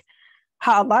pandemic,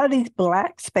 how a lot of these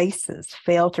Black spaces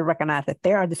fail to recognize that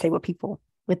there are disabled people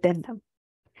within them.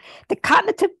 The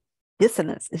cognitive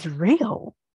dissonance is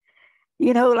real.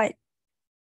 It's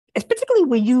particularly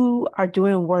when you are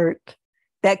doing work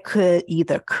that could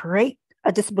either create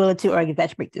a disability or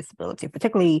exacerbate disability,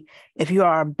 particularly if you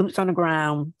are boots on the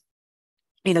ground,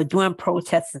 doing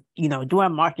protests,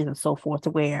 doing marches and so forth, to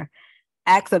where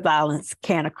acts of violence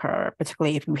can occur,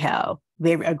 particularly if you have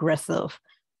very aggressive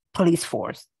police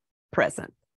force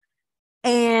present.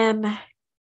 And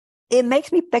it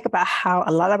makes me think about how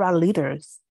a lot of our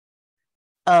leaders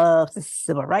of the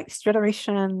civil rights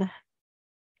generation,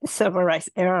 the civil rights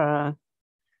era,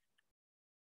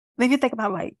 make me think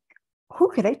about, like, who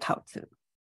could they talk to?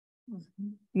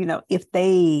 If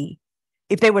they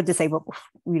were disabled,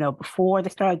 before they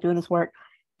started doing this work,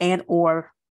 and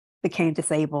or became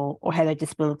disabled or had their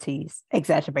disabilities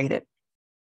exacerbated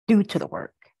due to the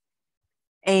work.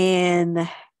 And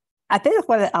I think that's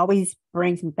what it always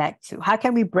brings me back to. How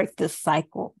can we break this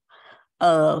cycle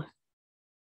of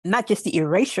not just the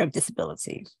erasure of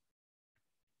disability,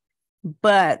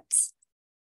 but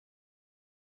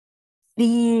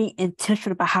being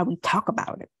intentional about how we talk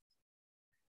about it?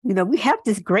 We have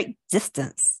this great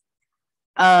distance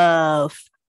of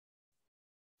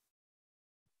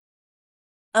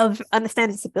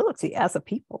understanding disability as a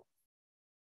people.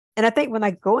 And I think when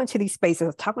I go into these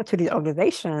spaces, talking to these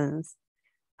organizations,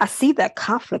 I see that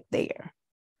conflict there.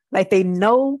 Like, they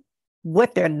know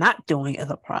what they're not doing is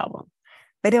a problem.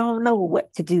 They don't know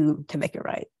what to do to make it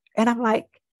right. And I'm like,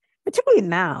 particularly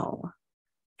now,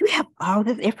 you have all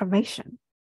this information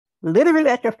literally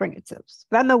at your fingertips.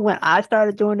 But I know when I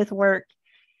started doing this work,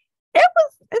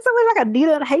 it's always like a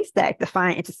needle in a haystack to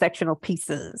find intersectional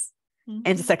pieces,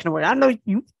 intersectional work. I know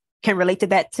you can relate to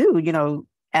that too,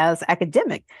 as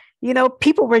academic.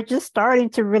 People were just starting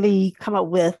to really come up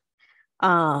with,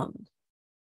 discrit,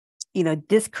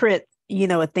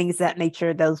 things of that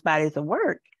nature, those bodies of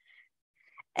work.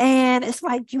 And it's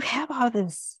like, you have all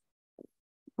this.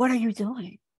 What are you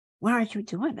doing? Why aren't you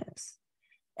doing this?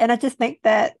 And I just think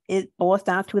that it boils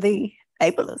down to the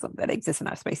ableism that exists in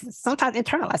our spaces, sometimes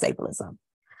internalized ableism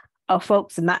of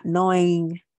folks not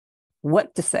knowing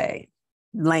what to say,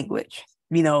 language,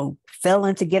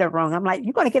 failing to get it wrong. I'm like,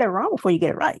 you're going to get it wrong before you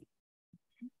get it right.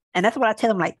 And that's what I tell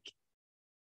them, like,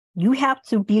 you have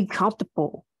to be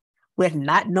comfortable with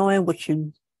not knowing what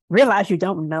you realize you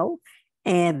don't know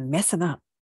and messing up.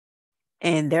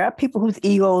 And there are people whose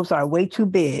egos are way too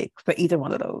big for either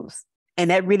one of those. And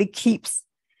that really keeps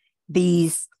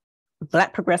these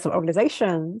Black progressive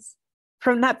organizations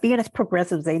from not being as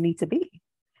progressive as they need to be.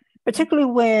 particularly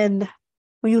when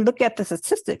you look at the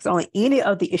statistics on any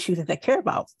of the issues that they care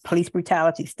about, police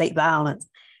brutality, state violence,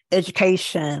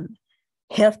 education,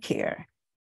 healthcare,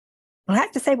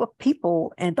 Black disabled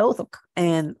people and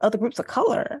and other groups of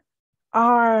color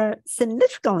are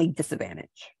significantly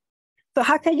disadvantaged. So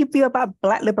how can you be about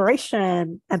Black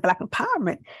liberation and Black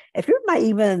empowerment if you're not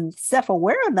even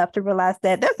self-aware enough to realize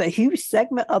that there's a huge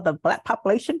segment of the Black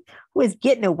population who is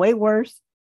getting it way worse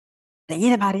than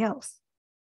anybody else?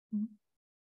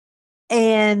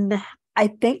 And I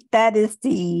think that is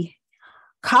the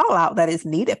call out that is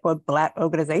needed for Black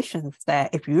organizations,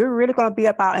 that if you're really going to be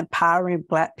about empowering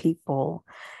Black people,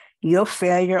 your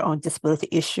failure on disability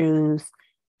issues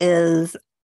is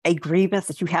a grievance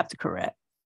that you have to correct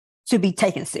to be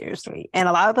taken seriously. And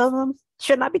a lot of them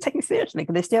should not be taken seriously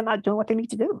because they're still not doing what they need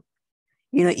to do.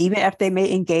 You know, even if they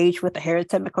may engage with the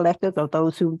Heritage Collectives or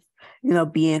those who, you know,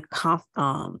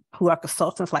 who are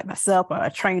consultants like myself or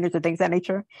trainers and things of that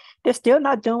nature, they're still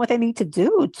not doing what they need to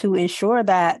do to ensure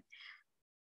that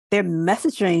their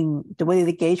messaging, the way they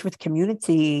engage with the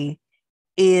community,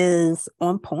 is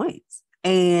on point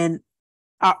and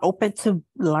are open to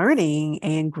learning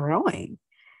and growing.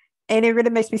 And it really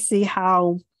makes me see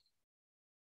how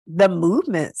the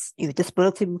movements, you know,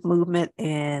 disability movement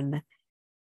and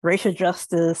racial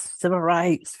justice, civil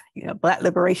rights, you know, Black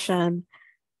liberation,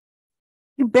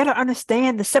 you better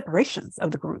understand the separations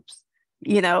of the groups.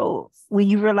 You know, when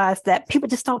you realize that people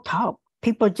just don't talk,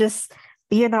 people just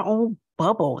be in their own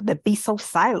bubble, that be so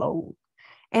siloed.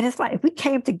 And it's like, if we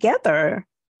came together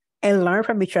and learned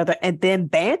from each other and then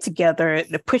band together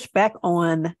to push back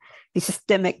on the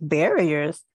systemic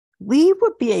barriers, we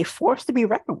would be a force to be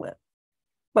reckoned with.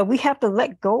 But we have to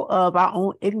let go of our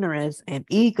own ignorance and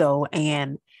ego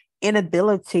and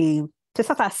inability to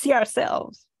sometimes see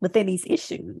ourselves within these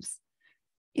issues,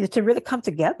 you know, to really come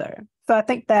together. So I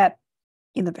think that,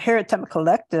 you know, the Heritage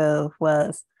Collective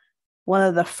was one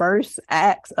of the first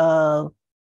acts of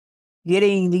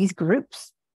getting these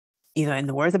groups, you know, in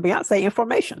the words of Beyonce,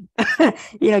 information,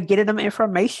 you know, getting them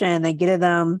information and getting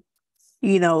them,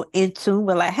 you know, in tune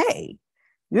with like, hey,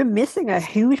 you're missing a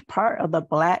huge part of the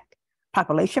Black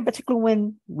population, particularly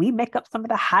when we make up some of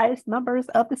the highest numbers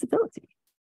of disability.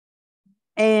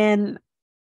 And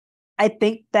I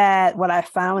think that what I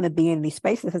found in being in these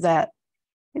spaces is that,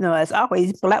 you know, as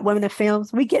always, Black women in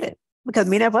films, we get it because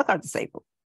many of us are disabled,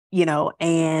 you know,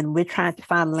 and we're trying to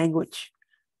find language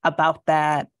about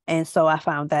that. And so I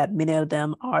found that many of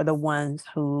them are the ones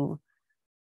who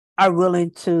are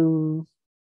willing to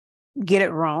get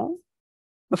it wrong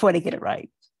before they get it right,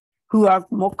 who are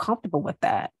more comfortable with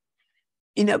that,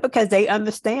 you know, because they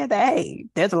understand that, hey,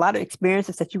 there's a lot of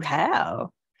experiences that you have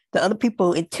that other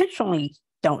people intentionally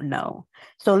don't know.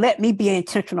 So let me be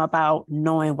intentional about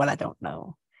knowing what I don't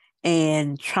know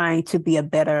and trying to be a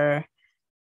better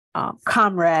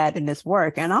comrade in this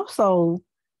work. And also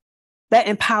that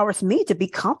empowers me to be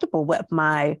comfortable with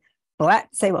my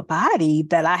Black disabled body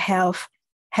that I have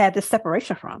had this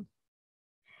separation from.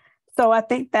 So I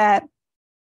think that,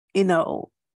 you know,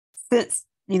 since,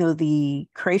 you know, the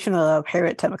creation of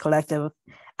Heritage Collective,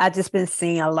 I've just been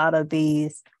seeing a lot of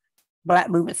these Black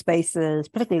movement spaces,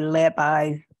 particularly led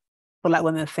by Black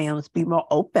women in films, be more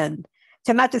open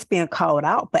to not just being called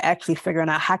out, but actually figuring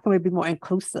out how can we be more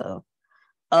inclusive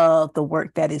of the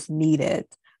work that is needed,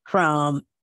 from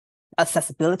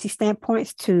accessibility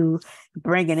standpoints to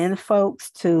bringing in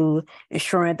folks, to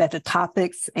ensuring that the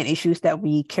topics and issues that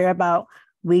we care about,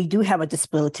 we do have a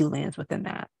disability lens within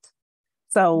that.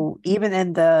 So even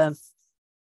in the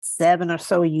 7 or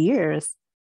so years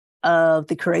of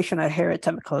the creation of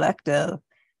Heritage Collective,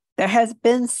 there has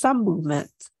been some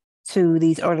movement to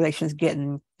these organizations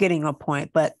getting on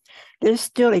point, but there's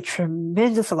still a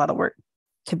tremendous amount of work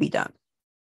to be done.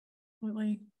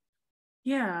 Really?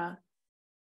 Yeah.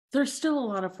 There's still a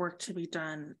lot of work to be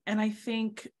done. And I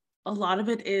think a lot of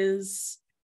it is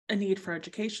a need for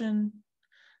education,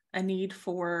 a need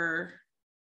for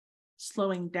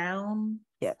slowing down.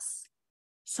 Yes.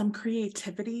 Some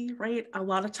creativity, right? A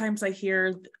lot of times I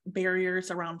hear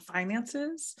barriers around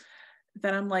finances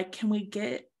that I'm like, can we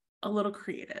get a little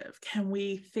creative? Can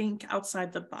we think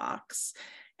outside the box?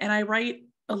 And I write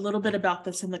a little bit about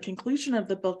this in the conclusion of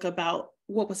the book about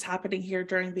what was happening here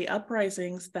during the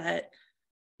uprisings, that,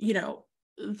 you know,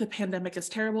 the pandemic is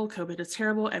terrible, COVID is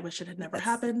terrible, I wish it had never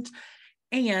happened.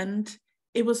 And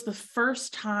it was the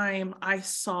first time I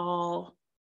saw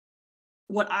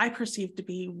what I perceived to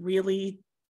be really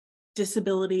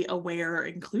disability aware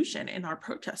inclusion in our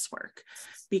protest work,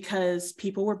 because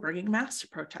people were bringing masks to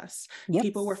protests. Yep.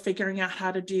 People were figuring out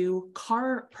how to do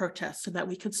car protests so that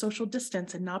we could social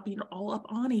distance and not be all up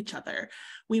on each other.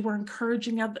 We were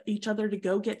encouraging each other to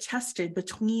go get tested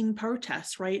between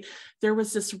protests, right? There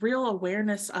was this real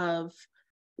awareness of,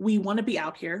 we want to be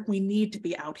out here, we need to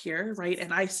be out here, right?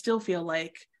 And I still feel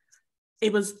like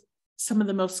it was some of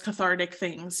the most cathartic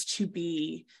things to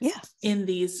be in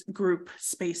these group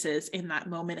spaces in that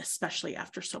moment, especially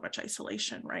after so much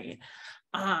isolation, right?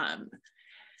 And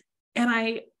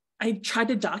I tried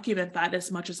to document that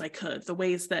as much as I could, the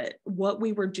ways that what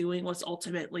we were doing was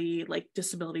ultimately like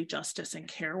disability justice and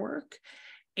care work.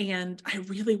 And I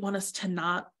really want us to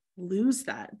not lose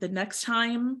that the next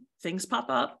time things pop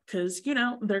up, because, you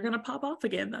know, they're going to pop off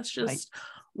again. That's just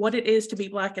what it is to be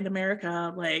Black in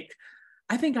America. Like,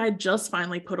 I think I just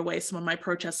finally put away some of my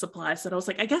protest supplies that I was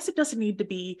like, I guess it doesn't need to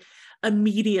be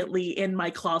immediately in my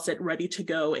closet, ready to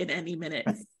go in any minute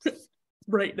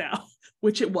right now,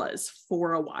 which it was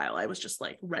for a while. I was just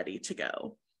like ready to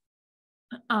go.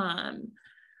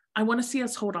 I want to see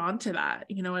us hold on to that.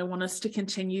 You know, I want us to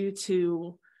continue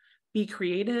to be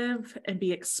creative and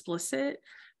be explicit,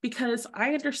 because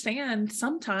I understand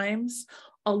sometimes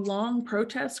a long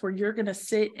protest where you're going to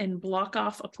sit and block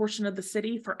off a portion of the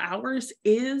city for hours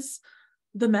is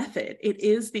the method. It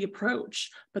is the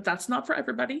approach, but that's not for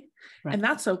everybody. Right. And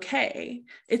that's okay.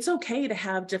 It's okay to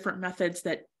have different methods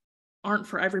that aren't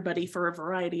for everybody for a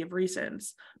variety of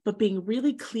reasons, but being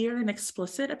really clear and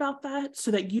explicit about that so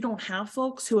that you don't have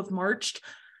folks who have marched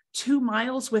 2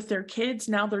 miles with their kids.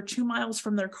 Now they're 2 miles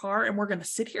from their car and we're going to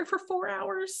sit here for 4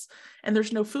 hours and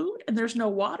there's no food and there's no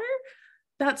water.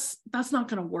 That's not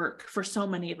going to work for so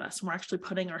many of us. We're actually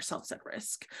putting ourselves at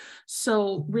risk.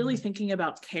 So really thinking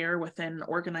about care within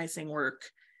organizing work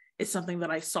is something that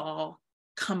I saw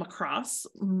come across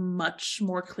much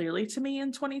more clearly to me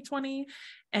in 2020.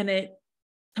 And it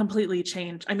completely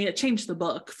changed. I mean, it changed the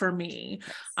book for me.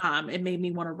 It made me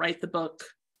want to write the book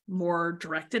more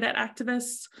directed at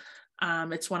activists.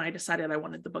 It's when I decided I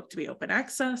wanted the book to be open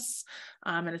access.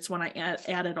 And it's when I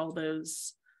added all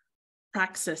those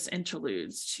praxis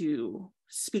interludes to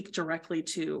speak directly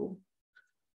to,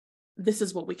 this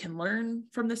is what we can learn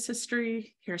from this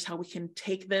history. Here's how we can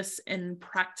take this and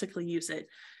practically use it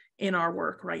in our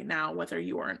work right now, whether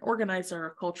you are an organizer,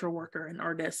 a cultural worker, an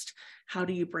artist. How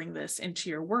do you bring this into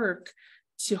your work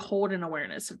to hold an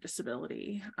awareness of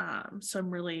disability? So I'm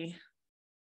really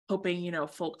hoping, you know,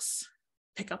 folks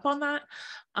pick up on that.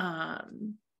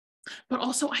 But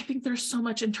also, I think there's so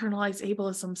much internalized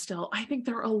ableism still. I think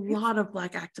there are a lot of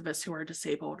Black activists who are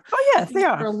disabled. Oh, yes, they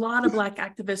are. There are a lot of Black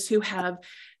activists who have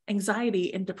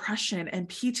anxiety and depression and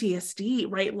PTSD,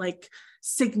 right? Like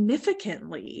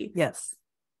significantly. Yes.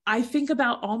 I think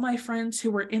about all my friends who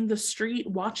were in the street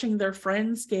watching their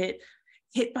friends get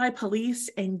hit by police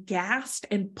and gassed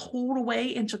and pulled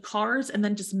away into cars and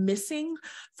then just missing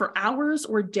for hours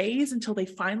or days until they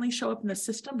finally show up in the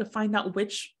system to find out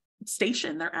which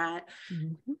station they're at.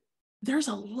 Mm-hmm. There's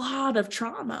a lot of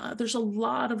trauma. There's a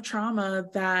lot of trauma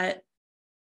that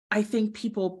I think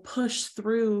people push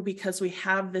through because we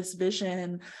have this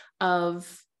vision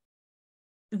of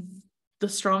the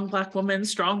strong Black woman,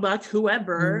 strong Black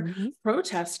whoever, mm-hmm.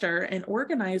 protester and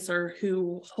organizer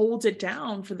who holds it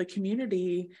down for the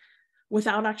community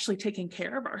without actually taking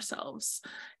care of ourselves.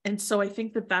 And so I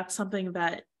think that that's something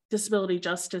that disability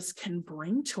justice can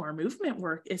bring to our movement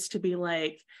work, is to be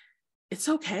like, it's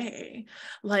okay.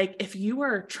 Like if you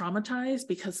are traumatized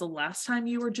because the last time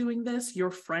you were doing this,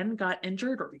 your friend got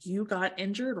injured or you got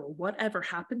injured or whatever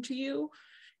happened to you,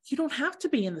 you don't have to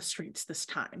be in the streets this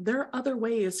time. There are other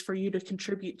ways for you to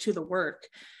contribute to the work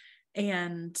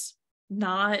and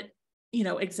not, you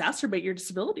know, exacerbate your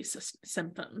disability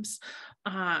symptoms.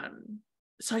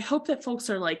 So I hope that folks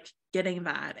are like getting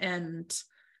that. And,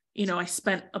 you know, I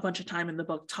spent a bunch of time in the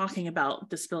book talking about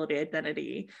disability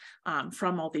identity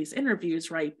from all these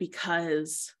interviews, right?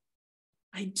 Because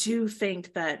I do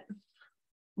think that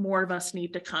more of us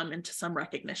need to come into some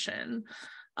recognition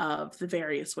of the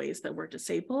various ways that we're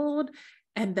disabled,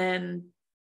 and then,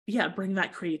 yeah, bring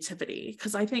that creativity.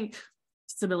 Because I think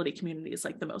disability community is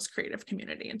like the most creative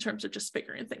community in terms of just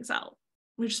figuring things out.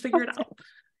 We just figure it out,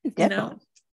 Definitely. You know?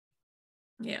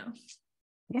 Yeah.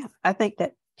 Yeah, I think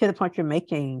that to the point you're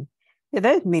making,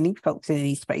 there's many folks in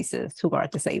these spaces who are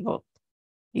disabled,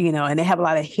 you know, and they have a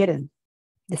lot of hidden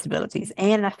disabilities.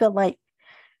 And I feel like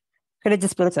the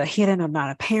disabilities are hidden or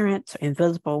not apparent or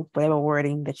invisible, whatever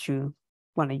wording that you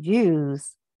want to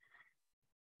use.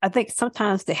 I think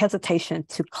sometimes the hesitation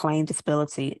to claim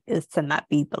disability is to not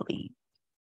be believed.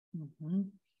 Mm-hmm.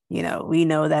 You know, we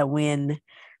know that when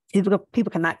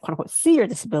people cannot, quote unquote, see your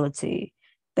disability,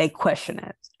 they question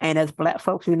it. And as Black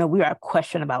folks, we are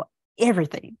questioned about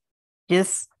everything.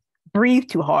 Just breathe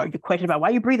too hard. You question about why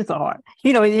you breathing so hard.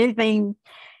 Anything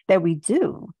that we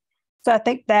do. So I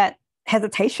think that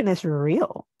hesitation is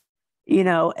real,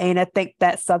 and I think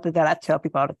that's something that I tell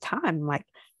people all the time. Like,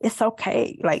 it's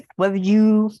okay. Like, whether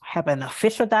you have an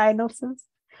official diagnosis,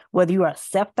 whether you are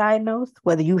self-diagnosed,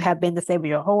 whether you have been disabled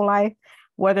your whole life,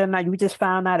 whether or not you just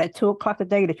found out at 2:00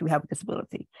 today that you have a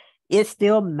disability, it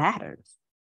still matters.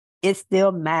 It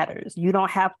still matters. You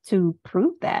don't have to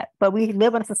prove that. But we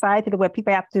live in a society where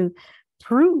people have to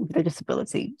prove their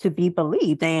disability to be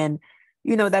believed. And,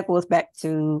 that goes back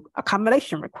to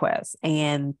accommodation requests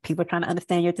and people trying to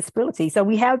understand your disability. So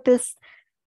we have this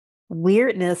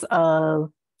weirdness of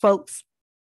folks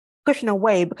pushing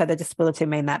away because their disability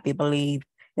may not be believed.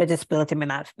 Their disability may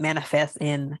not manifest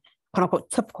in quote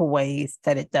unquote typical ways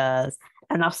that it does.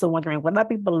 And also wondering, would I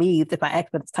be believed if I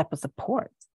ask for this type of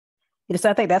support?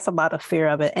 So I think that's a lot of fear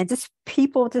of it. And just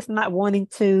people just not wanting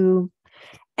to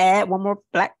add one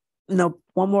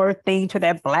more thing to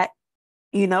that Black,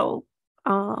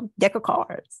 deck of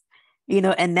cards,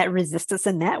 and that resistance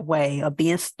in that way of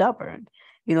being stubborn,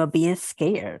 being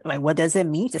scared. Like, what does it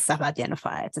mean to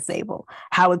self-identify as disabled?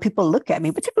 How would people look at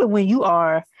me, particularly when you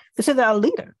are considered a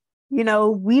leader?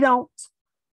 We don't,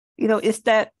 it's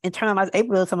that internalized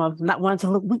ableism of not wanting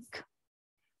to look weak,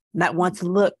 not wanting to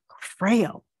look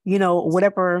frail,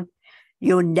 whatever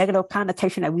negative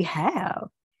connotation that we have,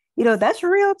 that's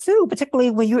real too, particularly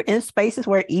when you're in spaces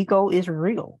where ego is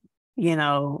real.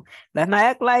 Let's not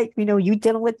act like, you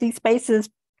dealing with these spaces.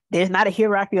 There's not a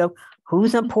hierarchy of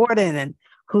who's important and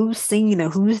who's seen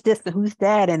and who's this and who's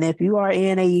that. And if you are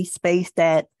in a space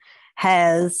that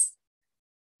has,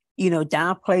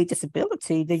 downplayed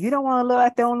disability, then you don't want to look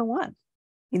like the only one,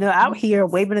 out here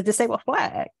waving a disabled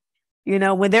flag,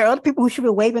 when there are other people who should be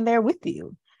waving there with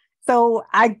you. So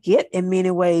I get in many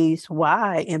ways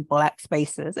why in Black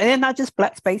spaces, and not just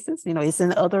Black spaces, it's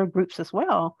in other groups as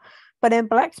well, but in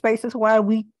Black spaces why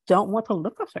we don't want to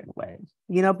look a certain way,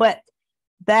 but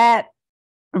that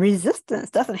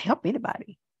resistance doesn't help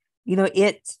anybody.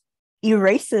 It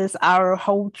erases our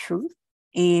whole truth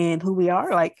in who we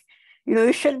are. Like,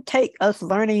 it shouldn't take us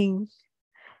learning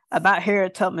about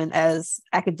Harriet Tubman as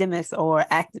academics or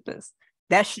activists.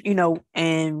 That's,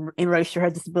 and in relation to her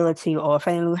disability, or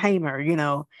Fannie Lou Hamer,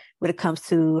 when it comes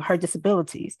to her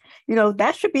disabilities,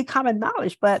 that should be common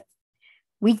knowledge, but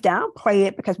we downplay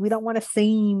it because we don't want to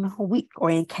seem weak or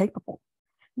incapable,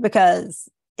 because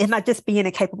it's not just being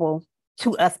incapable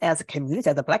to us as a community,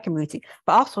 as a Black community,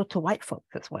 but also to white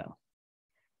folks as well.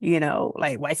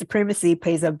 Like, white supremacy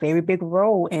plays a very big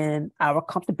role in our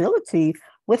comfortability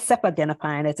with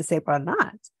self-identifying as disabled or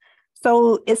not.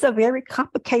 So it's a very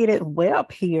complicated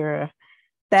web here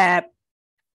that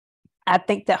I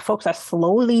think that folks are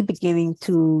slowly beginning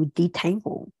to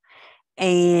detangle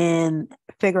and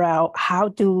figure out, how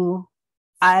do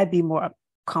I be more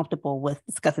comfortable with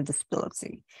discussing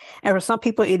disability? And for some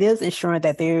people, it is ensuring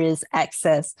that there is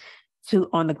access to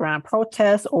on-the-ground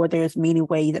protests, or there's many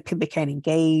ways that people can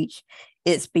engage.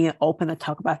 It's being open to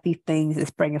talk about these things.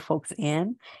 It's bringing folks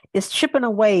in. It's chipping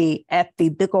away at the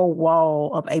big old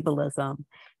wall of ableism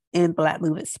in Black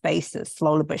movement spaces,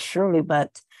 slowly but surely.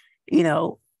 But,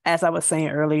 as I was saying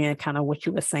earlier, and kind of what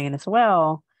you were saying as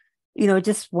well,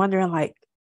 just wondering, like,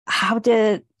 how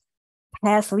did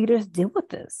past leaders deal with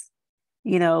this?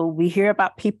 We hear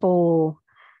about people,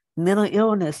 mental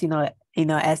illness,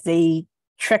 as they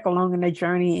trek along in their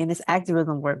journey in this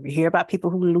activism work. We hear about people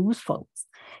who lose folks,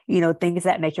 things of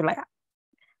that nature. Like,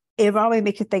 it always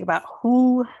makes you think about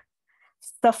who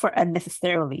suffered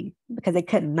unnecessarily because they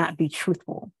could not be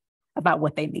truthful about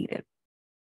what they needed.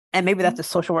 And maybe that's the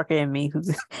social worker in me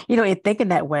who's, in thinking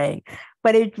that way.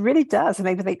 But it really does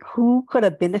make me think, who could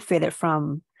have benefited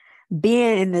from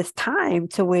being in this time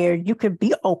to where you could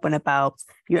be open about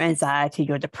your anxiety,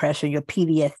 your depression, your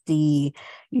PTSD,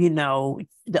 the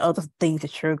other things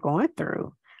that you're going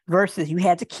through, versus you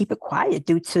had to keep it quiet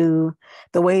due to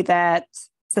the way that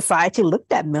society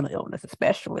looked at mental illness,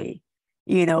 especially,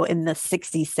 in the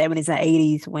 60s, 70s, and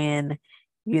 80s, when,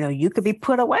 you could be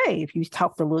put away if you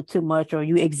talked a little too much or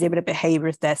you exhibited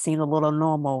behaviors that seemed a little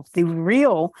normal. The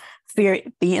real fear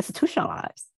being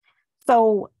institutionalized.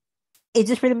 So it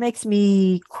just really makes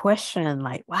me question,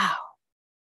 like, wow,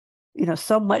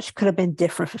 so much could have been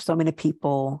different for so many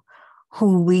people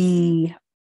who we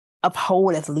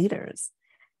uphold as leaders,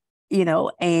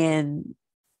 and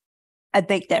I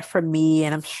think that for me,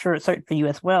 and I'm sure it's certain for you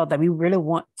as well, that we really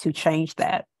want to change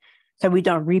that so we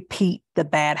don't repeat the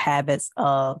bad habits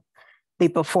of the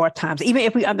before times. Even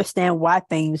if we understand why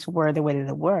things were the way that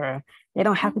they were, they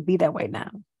don't have to be that way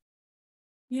now.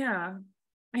 Yeah.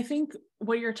 I think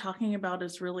what you're talking about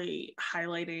is really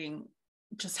highlighting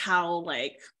just how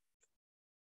like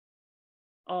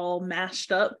all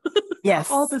mashed up Yes.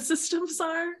 all the systems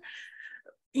are.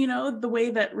 You know, the way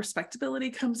that respectability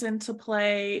comes into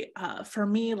play. For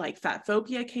me, like fat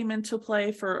phobia came into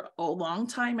play for a long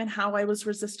time, and how I was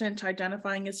resistant to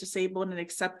identifying as disabled and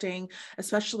accepting,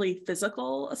 especially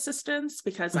physical assistance,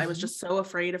 because I was just so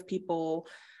afraid of people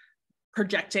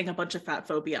projecting a bunch of fat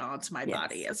phobia onto my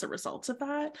body as a result of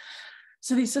that.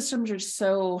 So these systems are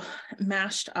so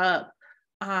mashed up.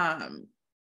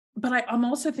 But I'm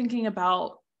also thinking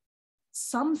about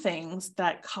some things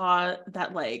that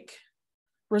like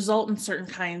result in certain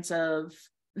kinds of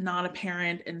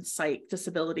non-apparent and sight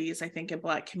disabilities, I think, in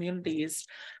Black communities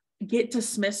get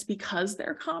dismissed because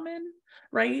they're common,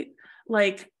 right?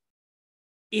 Like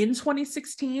in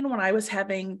 2016, when I was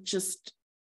having just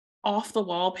off the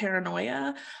wall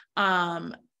paranoia,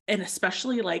 and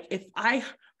especially like if I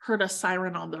heard a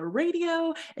siren on the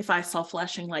radio, if I saw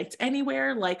flashing lights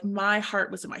anywhere, like my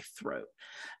heart was in my throat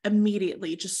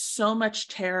immediately. Just so much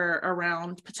terror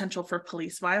around potential for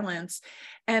police violence.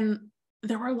 And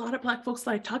there were a lot of Black folks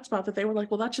that I talked about that they were like,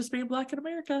 well, that's just being Black in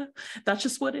America. That's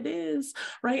just what it is,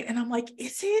 right? And I'm like,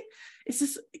 is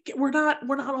this, we're not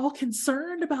all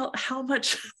concerned about how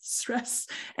much stress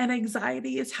and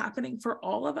anxiety is happening for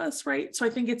all of us, right? So I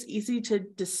think it's easy to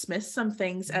dismiss some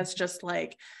things as just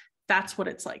like, that's what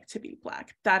it's like to be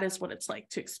Black. That is what it's like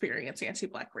to experience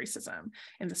anti-Black racism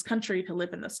in this country, to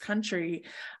live in this country,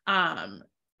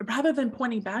 rather than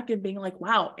pointing back and being like,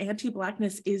 wow,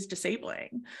 anti-Blackness is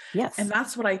disabling. Yes. And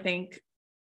that's what I think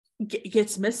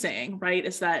gets missing, right?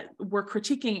 Is that we're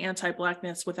critiquing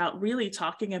anti-Blackness without really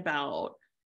talking about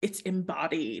its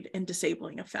embodied and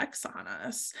disabling effects on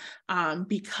us,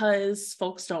 because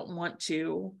folks don't want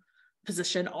to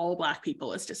position all Black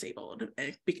people as disabled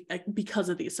because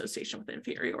of the association with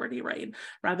inferiority, right?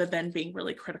 Rather than being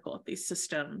really critical of these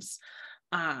systems.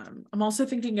 I'm also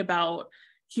thinking about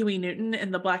Huey Newton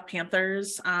and the Black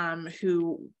Panthers,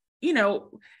 who, you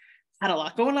know, had a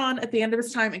lot going on at the end of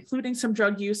his time, including some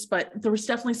drug use, but there was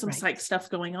definitely some psych stuff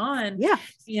going on. Yeah.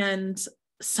 And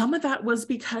some of that was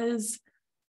because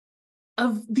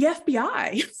of the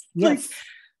FBI. Yes. Like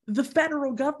the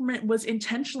federal government was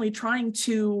intentionally trying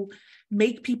to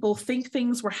make people think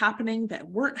things were happening that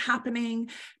weren't happening,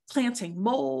 planting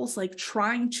moles, like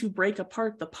trying to break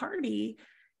apart the party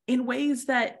in ways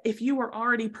that if you were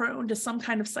already prone to some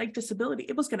kind of psych disability,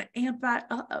 it was going to amp that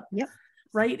up. Yep.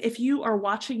 Right? If you are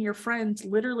watching your friends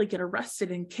literally get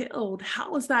arrested and killed,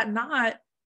 how is that not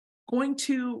going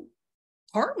to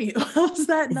harm you? How is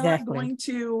that not going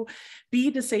to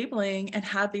be disabling and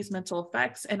have these mental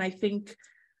effects? And I think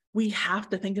we have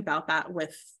to think about that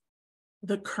with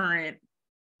the current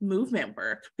movement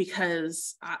work,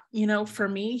 because, you know, for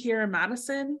me here in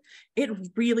Madison, it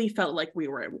really felt like we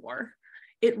were at war.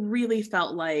 It really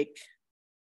felt like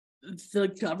the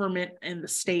government and the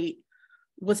state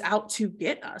was out to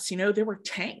get us. You know, there were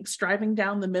tanks driving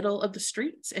down the middle of the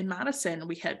streets in Madison.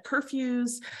 We had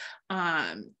curfews,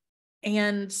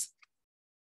 and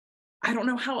I don't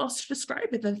know how else to describe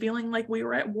it than feeling like we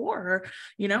were at war.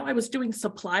 You know, I was doing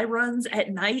supply runs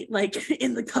at night, like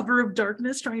in the cover of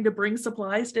darkness, trying to bring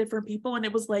supplies to different people. And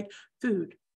it was like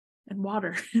food and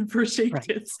water and first aid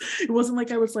kits. It wasn't like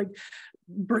I was like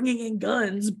bringing in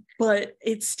guns, but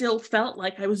it still felt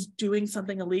like I was doing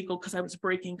something illegal because I was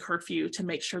breaking curfew to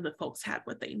make sure that folks had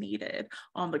what they needed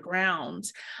on the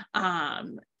ground.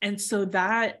 And so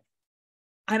that,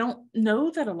 I don't know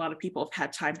that a lot of people have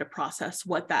had time to process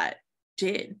what that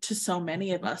did to so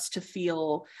many of us, to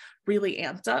feel really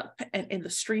amped up and in the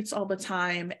streets all the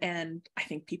time. And I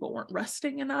think people weren't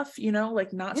resting enough, you know,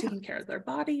 like not taking care of their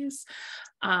bodies.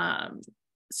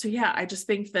 So yeah, I just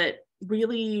think that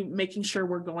really making sure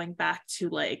we're going back to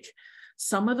like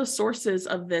some of the sources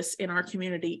of this in our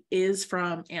community is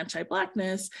from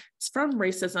anti-Blackness, it's from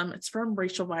racism, it's from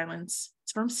racial violence,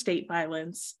 it's from state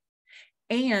violence.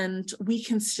 And we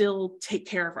can still take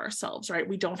care of ourselves, right?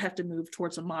 We don't have to move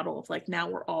towards a model of like, now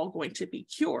we're all going to be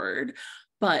cured,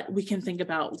 but we can think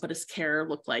about what does care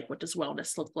look like? What does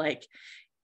wellness look like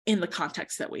in the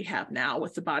context that we have now,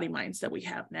 with the body minds that we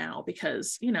have now?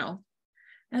 Because, you know,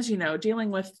 as you know, dealing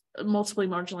with multiply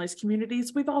marginalized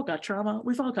communities, we've all got trauma.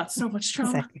 We've all got so much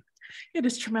trauma. Exactly. It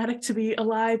is traumatic to be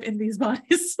alive in these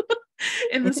bodies.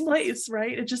 In this place,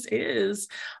 right? It just is.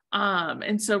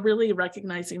 And so really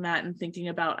recognizing that and thinking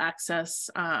about access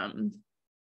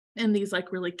in these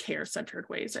like really care-centered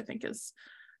ways, I think is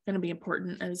going to be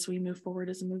important as we move forward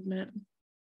as a movement.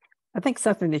 I think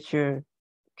something that you're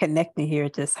connecting here,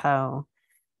 just how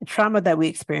the trauma that we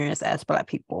experience as Black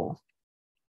people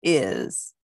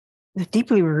is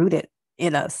deeply rooted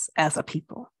in us as a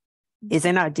people. It's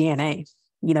in our DNA.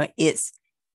 It's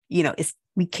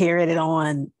we carried it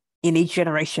on in each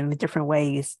generation in different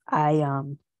ways. I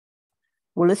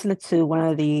was listening to one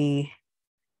of the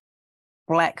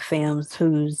Black films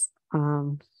who's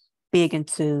big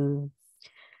into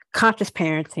conscious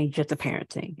parenting, gentle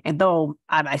parenting. And though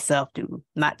I myself do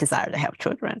not desire to have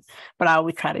children, but I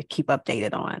always try to keep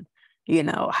updated on,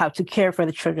 how to care for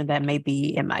the children that may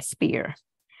be in my sphere.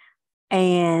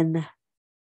 And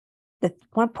the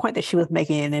one point that she was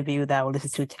making in an interview that I will listen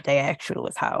to today actually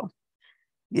was how,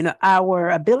 our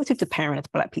ability to parent as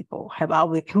Black people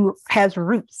who has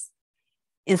roots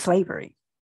in slavery.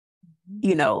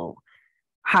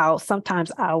 How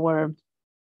sometimes our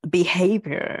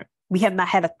behavior, we have not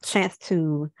had a chance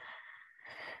to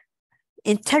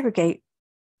interrogate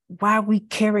why we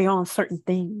carry on certain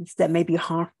things that may be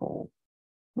harmful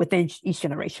within each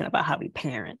generation about how we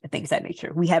parent and things of that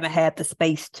nature. We haven't had the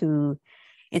space to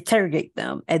interrogate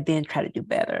them and then try to do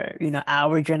better.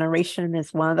 Our generation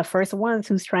is one of the first ones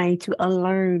who's trying to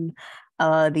unlearn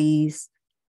these,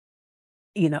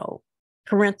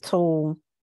 parental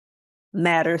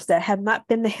matters that have not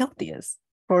been the healthiest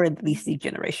for at least these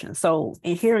generations. So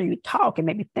in hearing you talk, it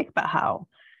made me think about how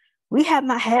we have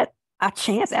not had a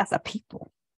chance as a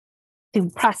people to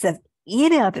process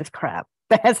any of this crap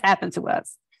that has happened to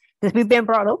us because we've been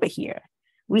brought over here.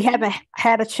 We haven't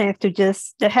had a chance to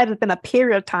there hasn't been a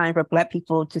period of time for Black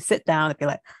people to sit down and be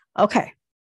like, okay,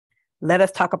 let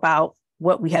us talk about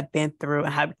what we have been through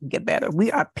and how we can get better.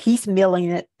 We are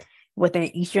piecemealing it within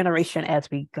each generation as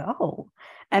we go.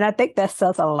 And I think that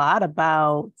says a lot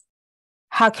about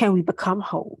how can we become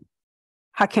whole?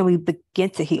 How can we begin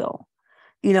to heal?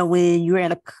 When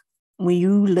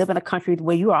you live in a country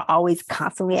where you are always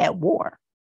constantly at war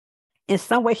in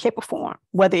some way, shape, or form,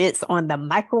 whether it's on the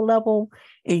micro level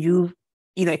and you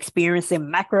experiencing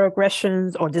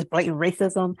microaggressions or just blatant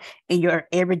racism in your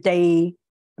everyday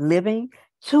living,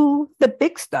 to the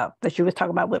big stuff that you were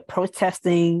talking about with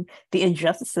protesting the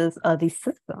injustices of these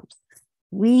systems.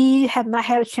 We have not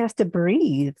had a chance to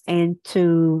breathe and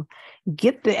to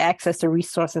get the access to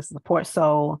resources and support.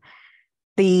 So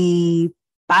the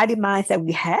body minds that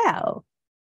we have,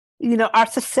 are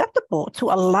susceptible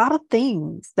to a lot of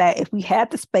things that if we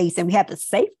had the space and we had the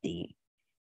safety,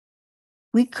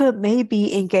 we could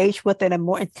maybe engage with it in a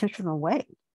more intentional way.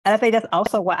 And I think that's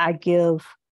also why I give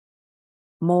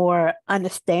more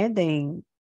understanding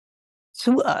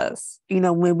to us,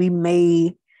 when we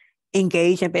may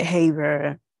engage in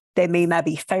behavior that may not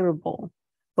be favorable.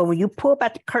 But when you pull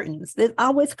back the curtains, there's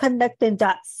always connecting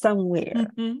dots somewhere,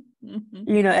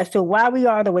 as to why we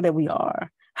are the way that we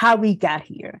are, how we got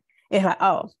here. It's like,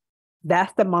 oh,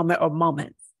 that's the moment or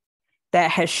moments that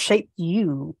has shaped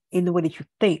you in the way that you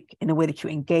think, in the way that you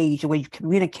engage, the way you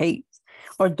communicate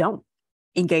or don't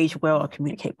engage well or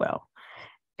communicate well.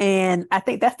 And I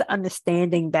think that's the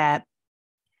understanding that,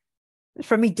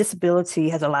 for me, disability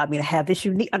has allowed me to have this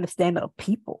unique understanding of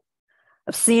people,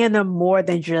 of seeing them more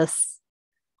than just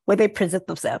what they present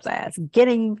themselves as,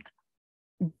 getting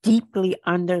deeply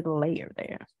under the layer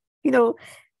there, in ways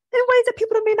that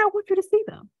people may not want you to see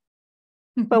them.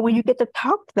 But when you get to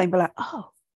talk to them, be like, oh,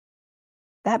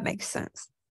 that makes sense.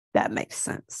 That makes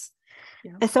sense.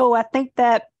 Yeah. And so I think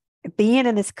that being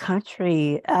in this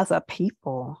country as a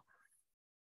people,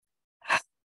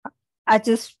 I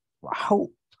just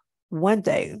hope one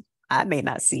day, I may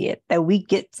not see it, that we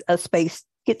get to a space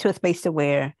to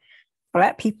where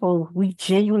Black people, we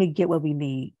genuinely get what we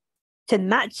need to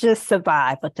not just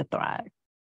survive, but to thrive.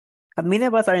 Many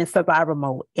of us are in survival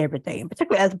mode every day, and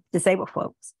particularly as disabled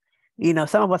folks.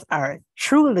 Some of us are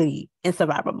truly in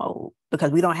survival mode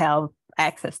because we don't have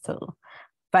access to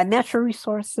financial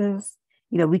resources.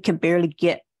 We can barely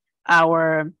get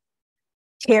our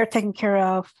care taken care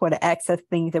of for the access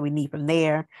things that we need from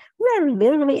there. We are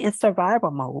literally in survival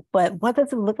mode. But what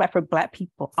does it look like for Black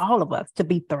people, all of us, to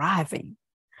be thriving?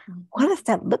 What does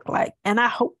that look like? And I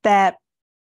hope that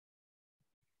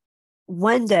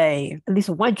one day, at least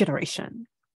one generation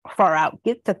far out,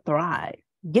 get to thrive,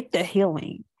 get the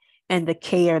healing and the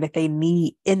care that they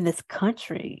need in this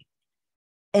country.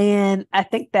 And I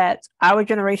think that our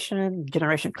generation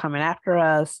coming after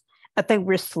us, I think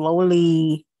we're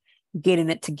slowly getting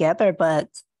it together. But,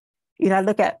 I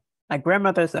look at my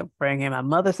grandmother's upbringing, my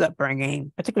mother's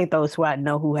upbringing, particularly those who I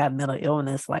know who have mental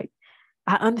illness, like,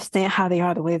 I understand how they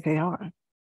are the way they are.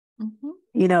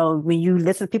 When you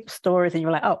listen to people's stories and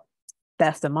you're like, oh,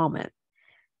 that's the moment.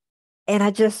 And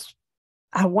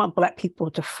I want Black people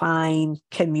to find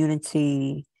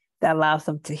community that allows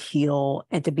them to heal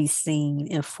and to be seen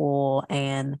in full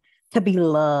and to be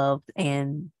loved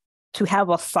and to have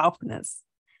a softness,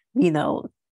 to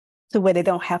where they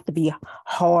don't have to be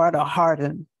hard or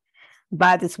hardened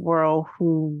by this world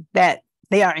that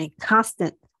they are in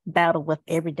constant battle with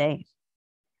every day.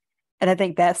 And I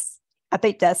think that's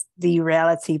the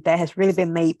reality that has really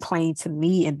been made plain to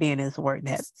me in being in this work,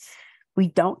 that we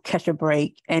don't catch a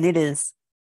break, and it is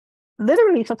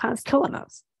literally sometimes killing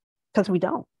us because we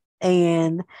don't.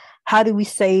 And how do we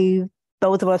save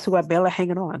those of us who are barely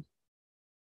hanging on?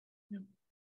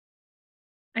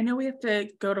 I know we have to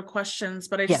go to questions,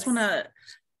 but I just want to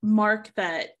mark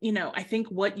that, I think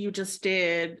what you just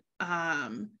did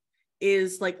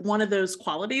is like one of those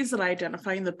qualities that I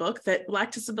identify in the book, that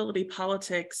Black disability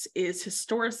politics is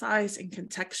historicized and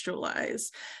contextualized,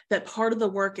 that part of the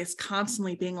work is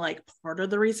constantly being like, part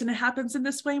of the reason it happens in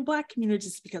this way in Black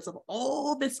communities is because of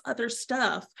all this other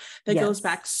stuff that goes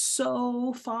back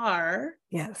so far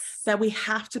that we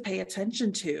have to pay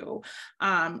attention to.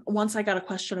 Once I got a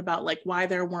question about like why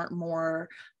there weren't more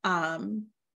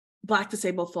Black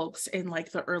disabled folks in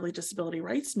like the early disability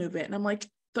rights movement, and I'm like,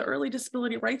 the early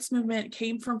disability rights movement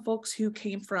came from folks who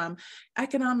came from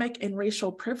economic and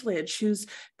racial privilege, whose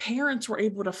parents were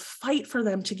able to fight for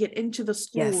them to get into the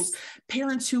schools,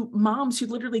 moms who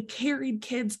literally carried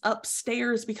kids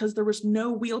upstairs because there was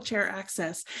no wheelchair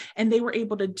access, and they were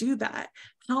able to do that.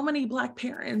 How many Black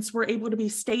parents were able to be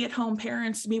stay-at-home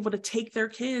parents, to be able to take their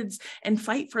kids and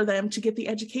fight for them to get the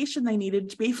education they needed,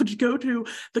 to be able to go to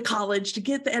the college, to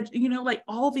get the, like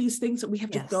all these things that we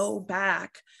have to go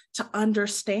back to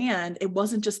understand. It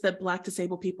wasn't just that Black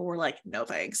disabled people were like, no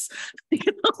thanks.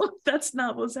 That's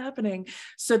not what's happening.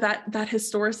 So that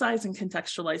historicized and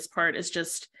contextualized part is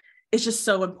just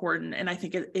so important. And I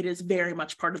think it is very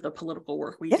much part of the political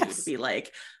work we do, to be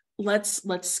like, let's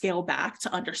scale back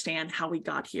to understand how we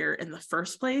got here in the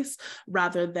first place,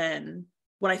 rather than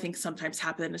what I think sometimes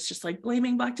happens is just like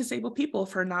blaming Black disabled people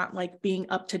for not like being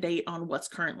up to date on what's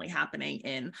currently happening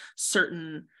in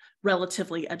certain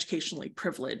relatively educationally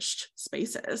privileged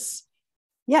spaces.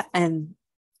 Yeah. And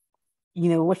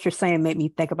what you're saying made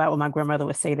me think about what my grandmother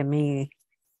would say to me.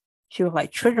 She was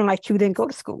like, children like you didn't go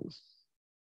to school,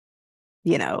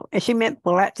 and she meant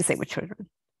Black disabled children.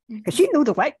 Because she knew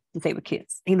the white disabled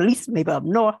kids, at least maybe up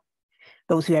north,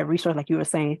 those who had resources, like you were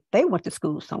saying, they went to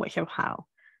school some way, somehow.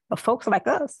 But folks like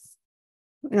us,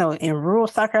 in rural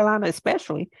South Carolina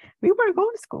especially, we weren't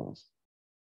going to school.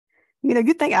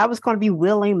 You think I was going to be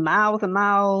wheeling miles and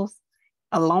miles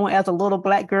alone as a little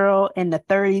Black girl in the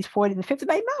 30s, 40s, and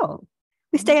 50s? No,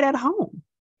 we stayed at home,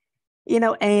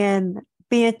 and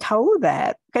being told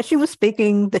that, because she was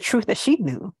speaking the truth that she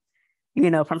knew,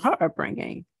 from her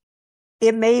upbringing.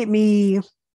 It made me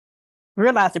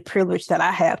realize the privilege that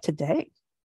I have today.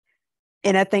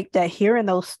 And I think that hearing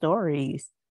those stories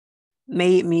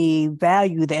made me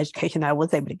value the education I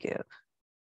was able to give,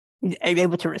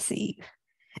 able to receive.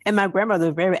 And my grandmother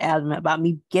was very adamant about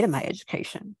me getting my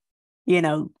education.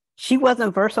 She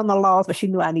wasn't versed on the laws, but she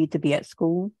knew I needed to be at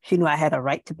school. She knew I had a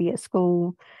right to be at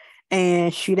school,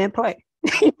 and she didn't play,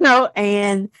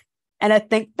 and I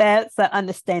think that's an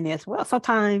understanding as well.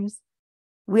 Sometimes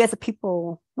we as a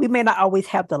people, we may not always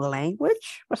have the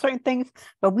language for certain things,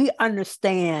 but we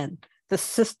understand the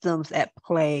systems at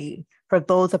play for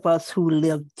those of us who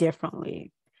live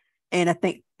differently. And I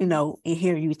think, in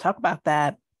here you talk about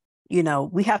that,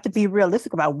 we have to be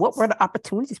realistic about what were the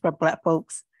opportunities for Black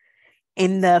folks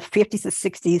in the 50s and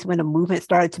 60s when the movement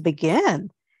started to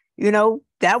begin.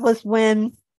 That was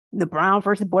when the Brown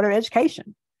versus Board of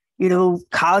Education,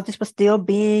 colleges were still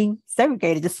being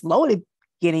segregated, just slowly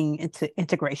getting into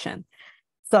integration.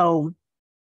 So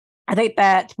I think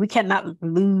that we cannot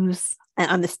lose an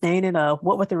understanding of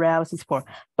what were the realities for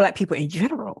Black people in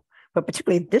general, but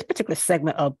particularly this particular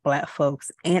segment of Black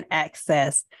folks and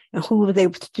access, and who was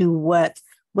able to do what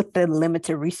with the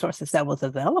limited resources that was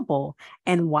available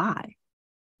and why.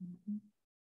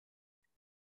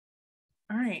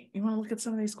 All right, you want to look at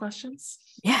some of these questions?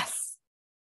 Yes.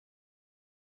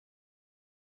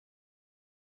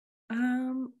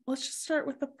 Let's just start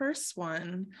with the first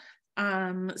one.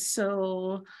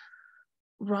 So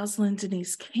Rosalind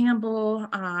Denise Campbell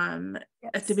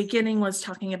at the beginning was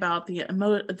talking about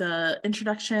the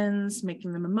introductions,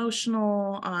 making them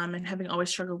emotional, and having always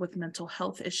struggled with mental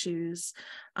health issues,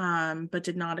 but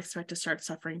did not expect to start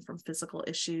suffering from physical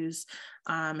issues,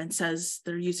 and says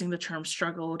they're using the term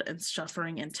struggled and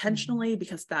suffering intentionally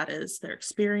because that is their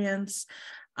experience.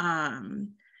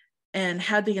 and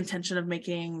had the intention of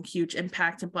making huge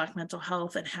impact in Black mental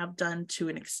health and have done to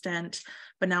an extent,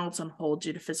 but now it's on hold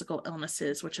due to physical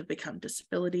illnesses, which have become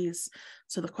disabilities.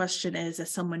 So the question is,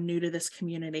 as someone new to this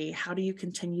community, how do you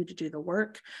continue to do the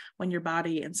work when your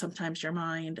body and sometimes your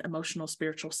mind, emotional,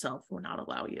 spiritual self will not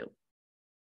allow you?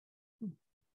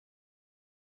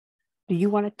 Do you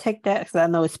want to take that? Because I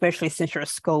know, especially since your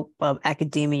scope of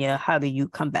academia, how do you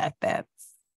combat that?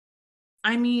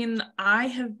 I mean, I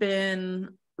have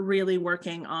been really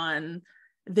working on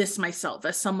this myself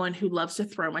as someone who loves to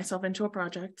throw myself into a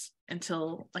project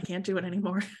until I can't do it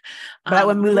anymore. But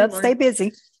when we really love to stay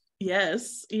busy.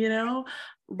 Yes, you know,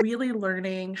 really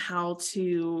learning how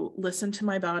to listen to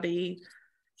my body,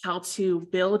 how to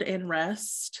build in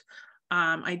rest.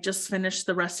 I just finished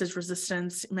the Rest is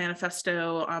Resistance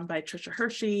manifesto by Tricia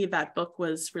Hershey. That book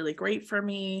was really great for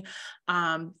me.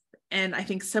 And I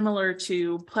think similar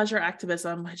to pleasure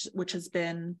activism, which has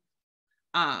been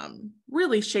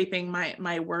really shaping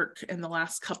my work in the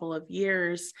last couple of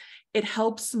years, it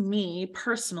helps me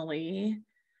personally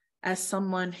as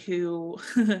someone who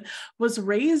was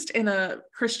raised in a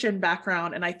Christian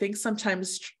background, and I think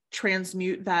sometimes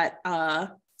transmute that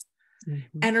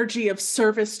energy of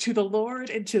service to the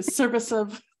Lord into service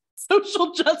of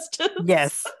social justice.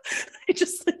 Yes. I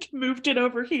just like moved it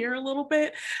over here a little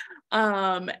bit.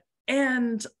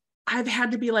 And I've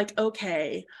had to be like,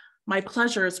 okay, my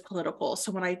pleasure is political.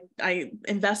 So when I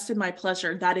invest in my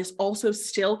pleasure, that is also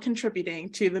still contributing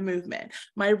to the movement.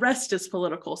 My rest is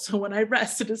political. So when I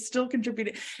rest, it is still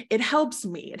contributing. It helps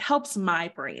me. It helps my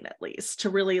brain, at least, to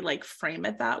really like frame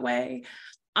it that way.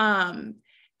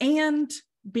 And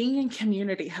being in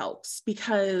community helps,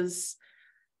 because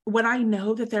when I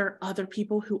know that there are other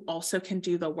people who also can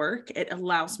do the work, it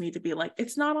allows me to be like,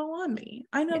 it's not all on me.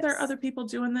 I know there are other people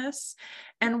doing this.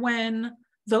 And when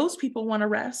those people want to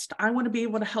rest, I want to be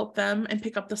able to help them and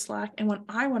pick up the slack. And when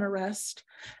I want to rest,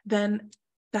 then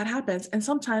that happens. And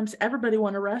sometimes everybody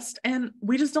want to rest and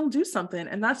we just don't do something.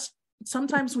 And that's,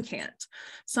 sometimes we can't,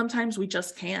 sometimes we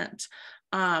just can't.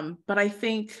 But I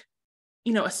think,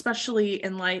 you know, especially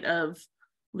in light of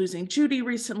losing Judy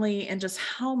recently and just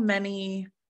how many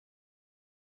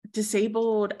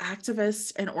disabled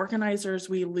activists and organizers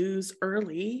we lose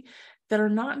early that are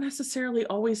not necessarily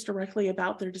always directly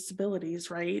about their disabilities,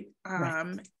 right?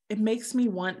 It makes me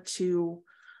want to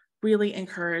really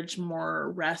encourage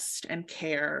more rest and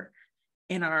care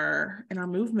in our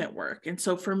movement work. And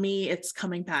so for me, it's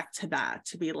coming back to that,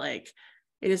 to be like,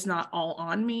 it is not all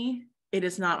on me. It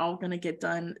is not all going to get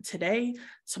done today,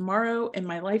 tomorrow, in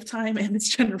my lifetime, in this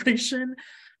generation.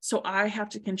 So I have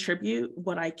to contribute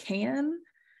what I can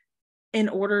in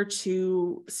order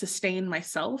to sustain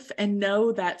myself, and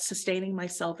know that sustaining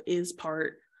myself is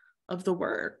part of the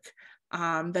work.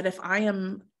 That if I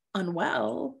am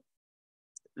unwell,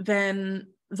 then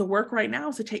the work right now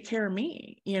is to take care of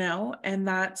me, you know, and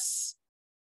that's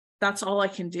all I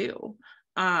can do.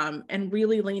 And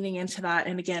really leaning into that.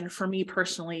 And again, for me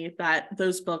personally, that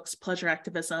those books, Pleasure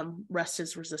Activism, Rest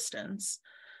is Resistance,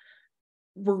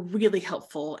 were really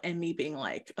helpful in me being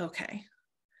like, okay,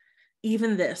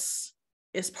 even this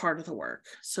is part of the work.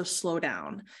 So slow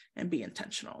down and be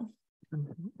intentional.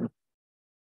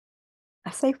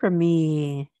 I say for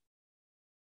me,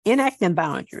 enacting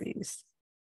boundaries.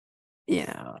 You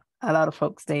know, a lot of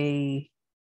folks, they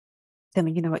tell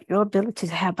me, you know what, your ability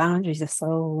to have boundaries is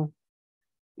so,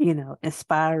 you know,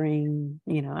 inspiring,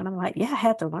 you know, and I'm like, yeah, I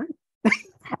had to learn.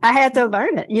 I had to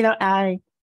learn it. You know, I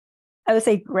would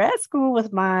say grad school was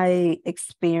my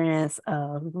experience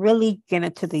of really getting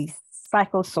into these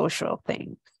psychosocial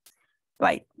things.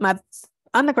 Like my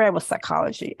undergrad was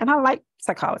psychology, and I like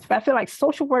psychology, but I feel like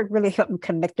social work really helped me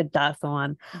connect the dots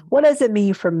on what does it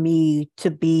mean for me to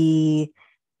be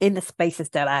in the spaces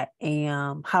that I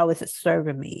am? How is it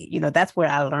serving me? You know, that's where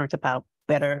I learned about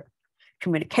better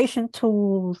communication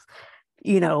tools.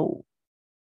 You know,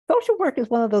 social work is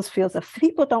one of those fields that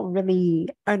people don't really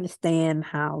understand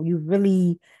how you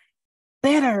really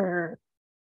better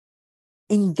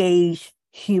engage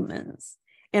humans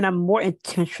in a more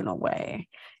intentional way,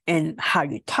 and how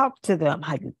you talk to them,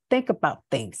 how you think about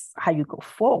things, how you go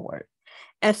forward.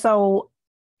 And so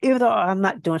even though I'm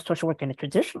not doing social work in a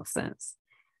traditional sense,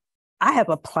 I have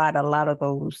applied a lot of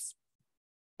those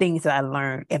things that I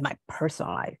learned in my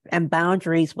personal life, and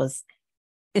boundaries was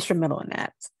instrumental in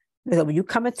that. Because when you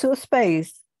come into a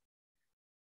space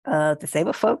of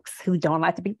disabled folks who don't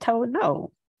like to be told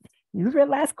no, you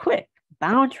realize quick,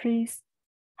 boundaries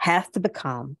has to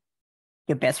become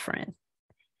your best friend.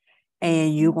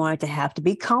 And you're going to have to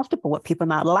be comfortable with people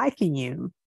not liking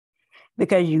you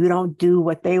because you don't do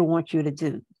what they want you to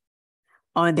do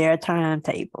on their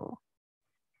timetable.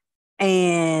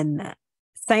 And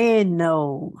saying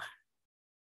no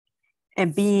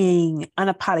and being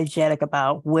unapologetic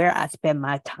about where I spend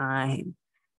my time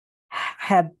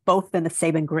have both been the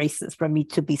saving graces for me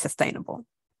to be sustainable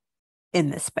in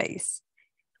this space,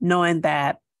 knowing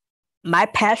that my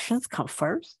passions come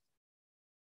first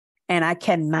and I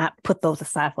cannot put those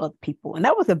aside for other people. And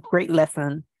that was a great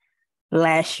lesson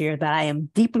last year that I am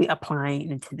deeply applying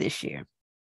into this year.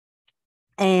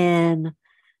 And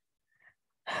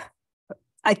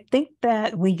I think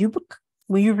that when you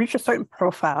reach a certain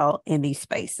profile in these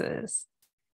spaces,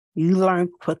 you learn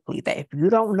quickly that if you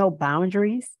don't know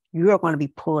boundaries, you are going to be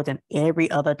pulled in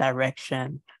every other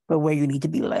direction for where you need to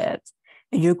be led.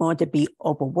 And you're going to be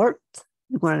overworked,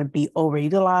 you're going to be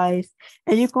overutilized,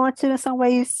 and you're going to, in some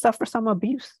ways, suffer some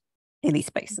abuse in these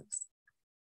spaces.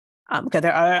 Because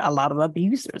there are a lot of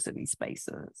abusers in these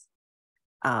spaces,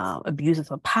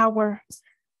 abusers of power,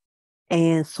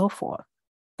 and so forth.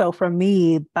 So for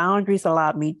me, boundaries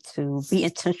allowed me to be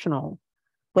intentional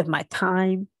with my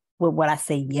time, with what I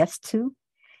say yes to,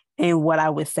 and what I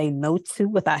would say no to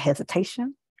without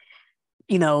hesitation,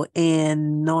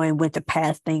 and knowing when to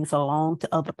pass things along to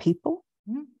other people.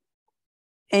 Mm-hmm.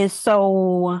 And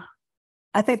so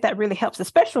I think that really helps,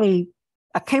 especially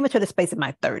I came into the space in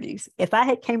my 30s. If I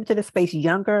had came into the space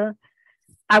younger,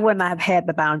 I would not have had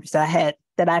the boundaries that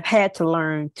I've had to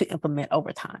learn to implement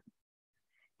over time.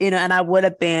 And I would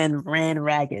have been ran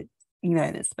ragged, in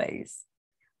this space.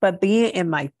 But being in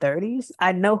my 30s,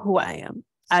 I know who I am.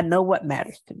 I know what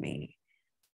matters to me.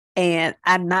 And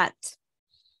I'm not,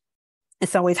 in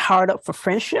some ways, hard up for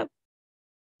friendship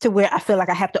to where I feel like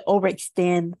I have to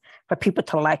overextend for people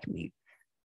to like me.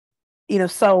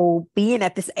 So being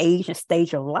at this age and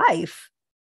stage of life,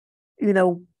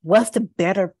 what's the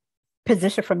better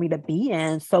position for me to be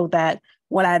in so that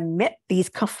when I met these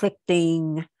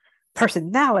conflicting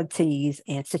personalities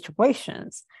and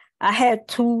situations, I had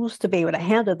tools to be able to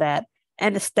handle that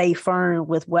and to stay firm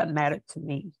with what mattered to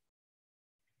me.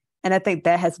 And I think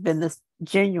that has been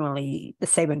genuinely the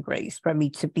saving grace for me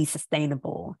to be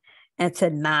sustainable and to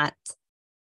not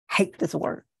hate this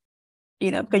work,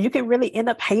 because you can really end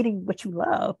up hating what you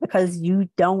love because you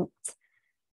don't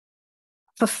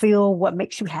fulfill what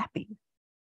makes you happy.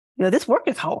 This work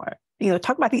is hard.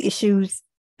 Talk about the issues,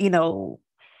 whether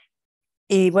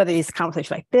it's a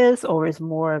conversation like this or it's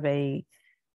more of a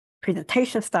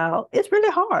presentation style, it's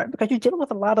really hard because you're dealing with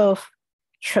a lot of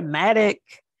traumatic,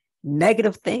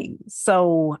 negative things.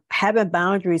 So having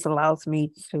boundaries allows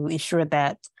me to ensure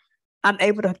that I'm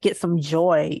able to get some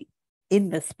joy in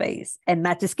this space and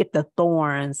not just get the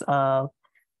thorns of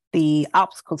the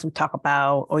obstacles we talk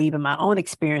about or even my own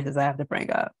experiences I have to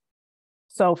bring up.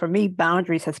 So for me,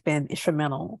 boundaries has been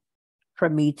instrumental for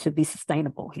me to be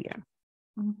sustainable here.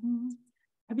 Mm-hmm.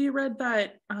 Have you read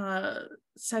that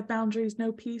Set Boundaries,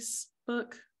 No Peace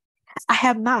book? I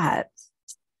have not.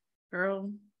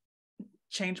 Girl,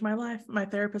 changed my life. My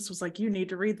therapist was like, you need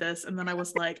to read this. And then I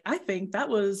was like, I think that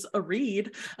was a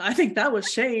read. I think that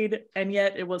was shade. And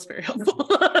yet it was very helpful.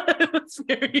 It was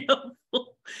very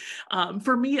helpful.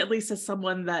 For me, at least, as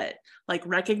someone that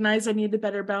recognized I needed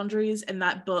better boundaries, and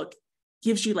that book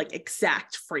gives you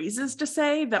exact phrases to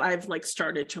say that I've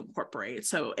started to incorporate.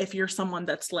 So if you're someone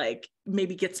that's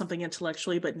maybe gets something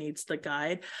intellectually but needs the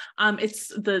guide,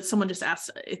 someone just asked,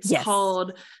 it's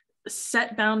called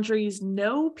Set Boundaries,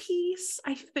 No Peace,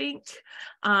 I think.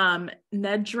 Nedra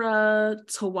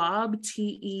Tawwab,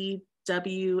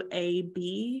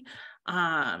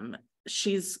 Tewab.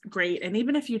 She's great. And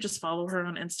even if you just follow her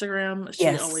on Instagram, she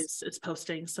always is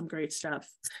posting some great stuff.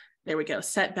 There we go.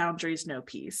 Set Boundaries, No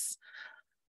Peace.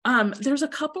 There's a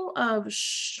couple of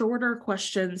shorter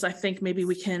questions I think maybe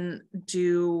we can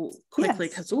do quickly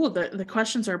because the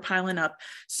questions are piling up.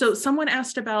 So someone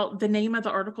asked about the name of the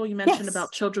article you mentioned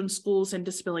about children's schools and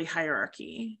disability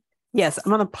hierarchy. Yes, I'm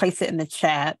going to place it in the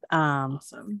chat.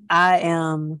 Awesome. I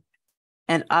am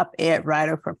an op-ed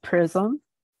writer for Prism.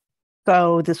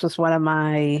 So this was one of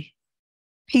my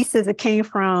pieces that came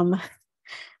from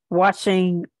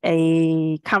watching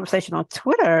a conversation on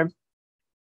Twitter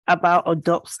about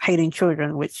adults hating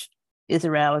children, which is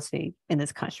a reality in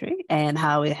this country, and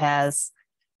how it has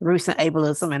roots in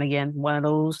ableism. And again, one of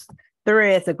those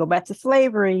threads that go back to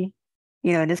slavery,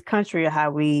 in this country,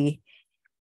 how we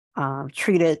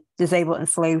treated disabled and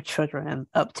enslaved children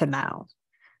up to now.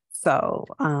 So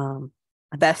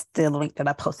that's the link that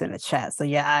I posted in the chat. So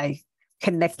I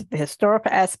connected the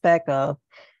historical aspect of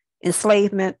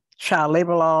enslavement, child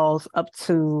labor laws, up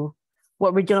to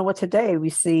what we're dealing with today.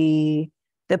 We see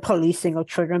the policing of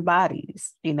children's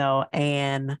bodies,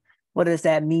 and what does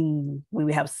that mean when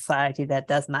we have a society that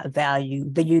does not value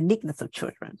the uniqueness of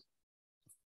children?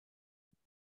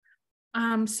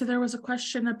 So there was a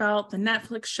question about the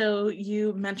Netflix show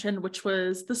you mentioned, which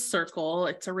was The Circle.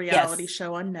 It's a reality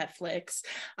show on Netflix.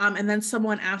 And then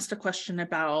someone asked a question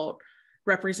about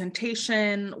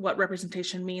representation, what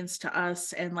representation means to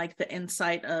us, and like the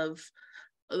insight of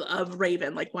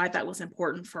Raven, like why that was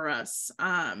important for us.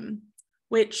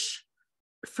 Which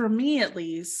for me at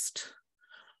least,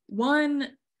 one,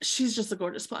 she's just a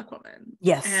gorgeous Black woman.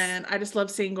 Yes. And I just love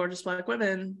seeing gorgeous Black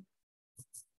women.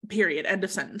 Period. End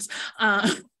of sentence.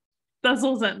 That's the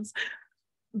whole sentence.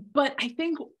 But I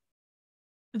think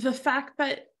the fact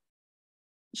that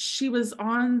she was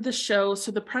on the show,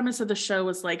 so the premise of the show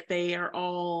is like they are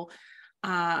all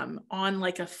on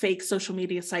like a fake social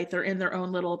media site. They're in their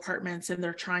own little apartments and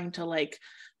they're trying to like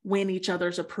win each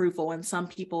other's approval. And some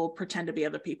people pretend to be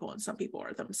other people and some people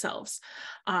are themselves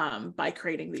by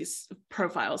creating these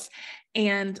profiles.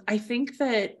 And I think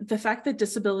that the fact that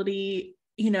disability,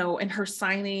 you know, and her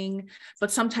signing,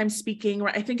 but sometimes speaking,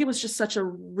 right? I think it was just such a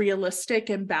realistic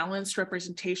and balanced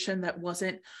representation that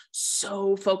wasn't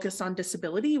so focused on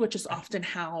disability, which is often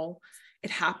how it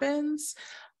happens.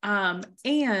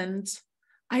 And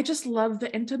I just love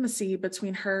the intimacy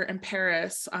between her and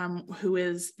Paris, who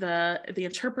is the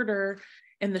interpreter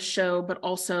in the show, but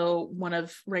also one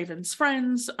of Raven's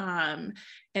friends. And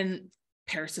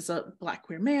Paris is a Black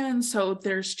queer man. So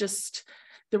there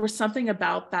was something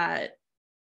about that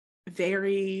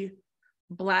very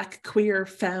Black queer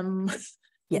femme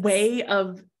way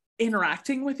of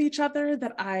interacting with each other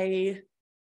that I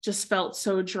just felt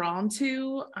so drawn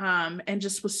to, and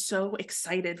just was so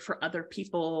excited for other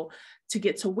people to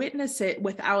get to witness it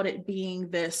without it being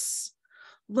this,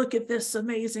 look at this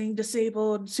amazing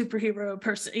disabled superhero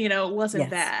person, you know, it wasn't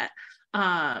that.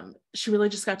 She really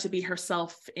just got to be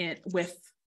herself with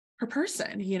her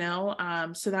person, you know?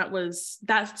 So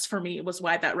that's for me, was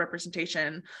why that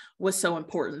representation was so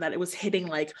important, that it was hitting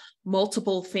like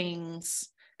multiple things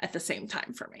at the same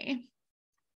time for me.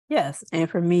 Yes. And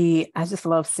for me, I just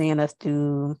love seeing us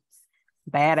do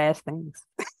badass things,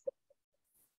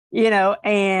 you know,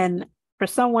 and for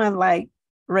someone like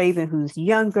Raven, who's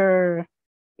younger,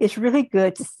 it's really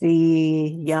good to see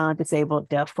young, disabled,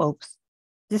 deaf folks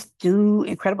just do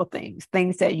incredible things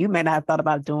that you may not have thought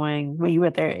about doing when you were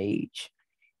their age.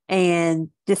 And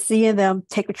just seeing them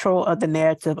take control of the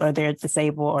narrative of their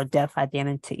disabled or deaf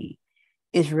identity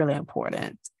is really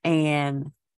important.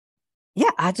 And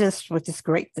yeah, I just was just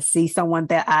great to see someone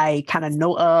that I kind of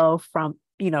know of from,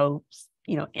 you know,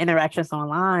 interactions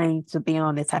online, to be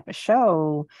on this type of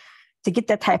show, to get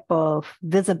that type of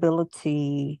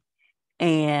visibility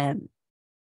and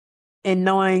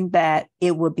knowing that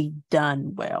it will be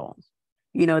done well,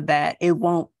 you know, that it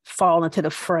won't fall into the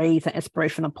phrase and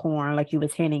inspirational porn like you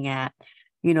was hinting at,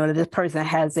 you know, that this person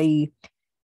has a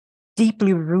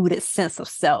deeply rooted sense of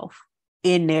self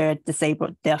in their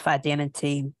disabled deaf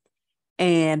identity,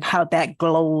 and how that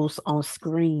glows on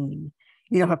screen,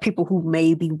 you know, for people who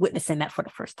may be witnessing that for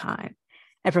the first time.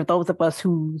 And for those of us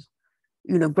who,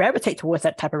 you know, gravitate towards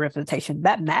that type of representation,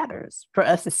 that matters for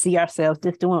us to see ourselves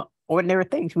just doing ordinary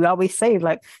things. We always say,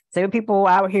 like, seven people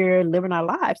out here living our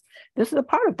lives. This is a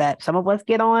part of that. Some of us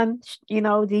get on, you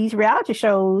know, these reality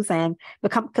shows and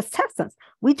become contestants.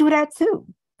 We do that too.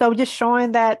 So just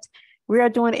showing that we are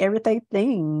doing everyday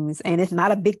things and it's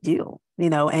not a big deal, you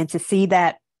know, and to see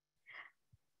that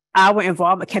our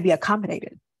involvement can be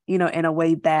accommodated, you know, in a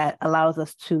way that allows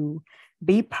us to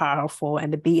be powerful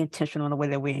and to be intentional in the way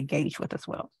that we engage with as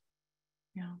well.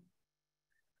 Yeah.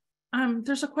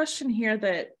 There's a question here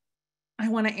that I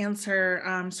want to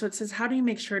answer. So it says, how do you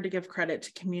make sure to give credit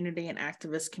to community and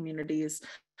activist communities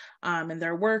and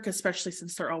their work, especially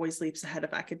since they're always leaps ahead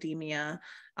of academia?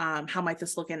 How might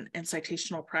this look in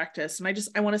citational practice? And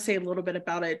I want to say a little bit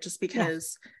about it, just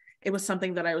because it was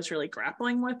something that I was really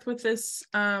grappling with this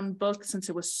book, since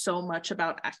it was so much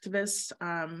about activists.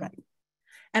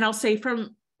 And I'll say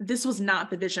this was not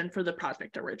the vision for the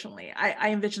project originally.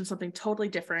 I envisioned something totally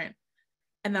different.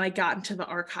 And then I got into the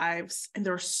archives and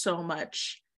there was so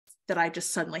much that I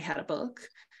just suddenly had a book.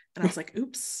 And I was like,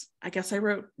 oops, I guess I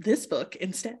wrote this book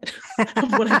instead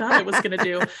of what I thought I was going to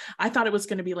do. I thought it was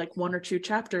going to be like 1 or 2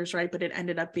 chapters, right? But it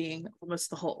ended up being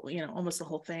almost the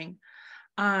whole thing.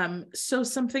 So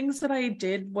some things that I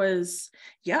did was,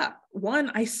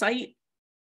 one, I cite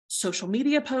social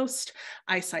media posts,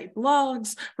 I cite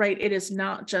blogs, right? It is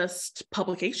not just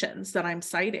publications that I'm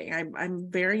citing. I'm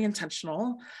very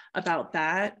intentional about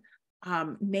that.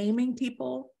 Naming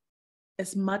people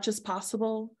as much as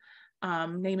possible,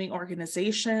 naming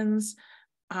organizations,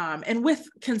 and with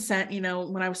consent,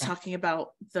 when I was talking about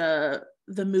the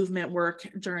movement work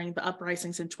during the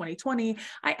uprisings in 2020,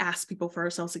 I asked people for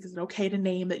ourselves, like, is it okay to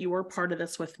name that you were part of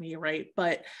this with me, right?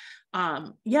 But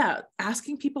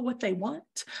asking people what they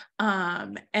want.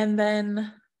 And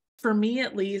then for me,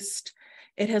 at least,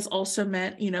 it has also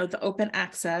meant, the open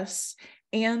access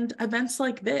and events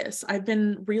like this. I've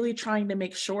been really trying to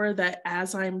make sure that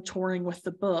as I'm touring with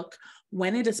the book,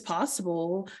 when it is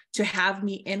possible to have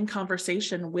me in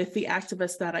conversation with the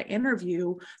activists that I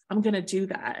interview, I'm going to do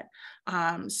that.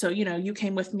 So, you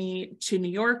came with me to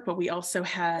New York, but we also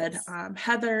had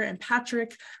Heather and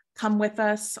Patrick come with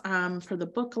us for the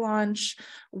book launch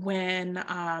when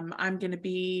I'm going to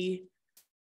be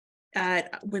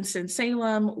at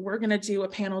Winston-Salem. We're going to do a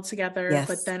panel together,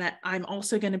 but then I'm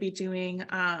also going to be doing,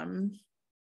 oh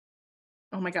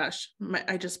my gosh,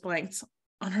 I just blanked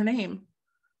on her name.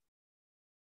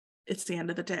 It's the end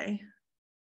of the day.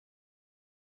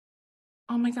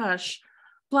 Oh my gosh,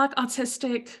 Black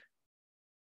autistic,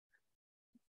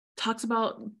 talks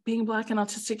about being Black in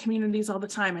autistic communities all the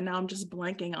time, and now I'm just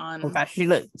blanking on. Oh gosh,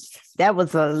 look, that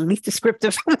was the least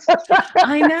descriptive.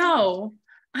 I know.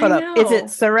 Hold up. Is it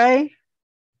Saray?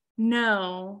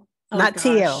 No. Oh, not gosh.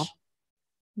 TL.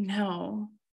 No.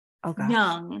 Oh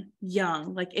gosh.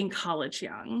 Young, like in college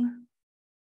young.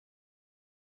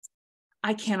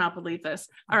 I cannot believe this.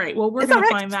 All right. Well, we're going to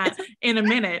find that in a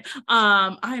minute.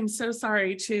 I am so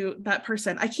sorry to that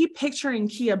person. I keep picturing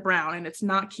Kia Brown, and it's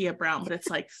not Kia Brown, but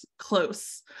it's like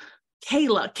close.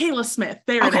 Kayla Smith.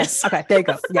 There it is. Okay. There you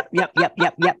go.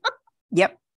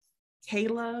 Yep.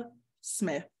 Kayla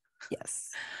Smith. Yes.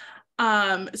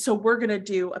 So we're going to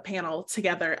do a panel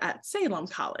together at Salem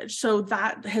College. So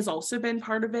that has also been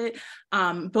part of it,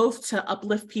 both to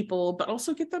uplift people, but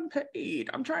also get them paid.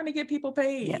 I'm trying to get people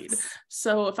paid. Yes.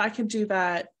 So if I can do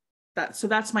that, so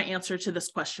that's my answer to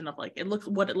this question of like,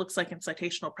 what it looks like in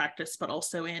citational practice, but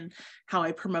also in how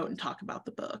I promote and talk about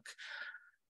the book.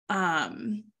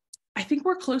 I think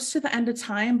we're close to the end of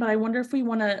time, but I wonder if we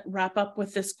want to wrap up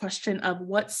with this question of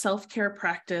what self-care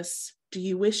practice do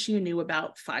you wish you knew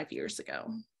about 5 years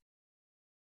ago?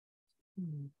 I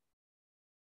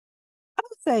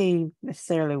would say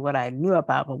necessarily what I knew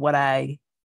about, but what I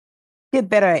get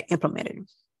better at implementing.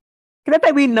 Because I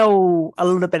think we know a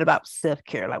little bit about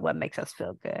self-care, like what makes us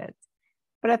feel good.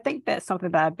 But I think that's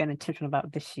something that I've been intentional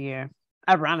about this year,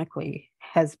 ironically,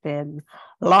 has been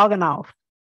logging off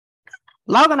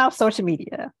social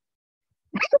media.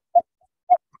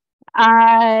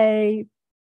 I,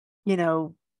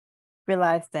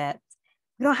 realized that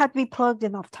we don't have to be plugged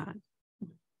in all the time.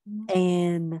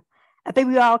 And I think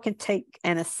we all can take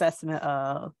an assessment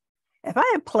of, if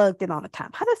I am plugged in all the time,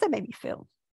 how does that make me feel?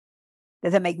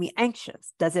 Does it make me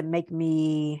anxious? Does it make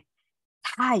me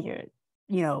tired?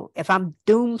 If I'm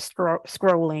doom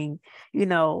scrolling,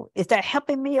 is that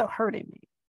helping me or hurting me?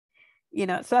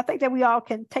 So I think that we all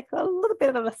can take a little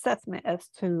bit of assessment as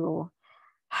to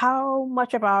how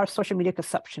much of our social media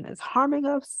consumption is harming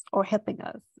us or helping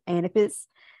us. And if it's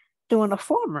doing the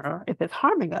former, if it's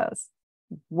harming us,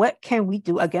 what can we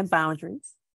do? Again,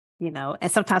 boundaries,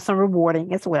 and sometimes some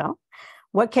rewarding as well.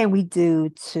 What can we do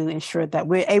to ensure that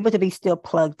we're able to be still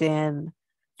plugged in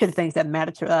to the things that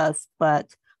matter to us,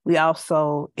 but we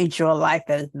also enjoy a life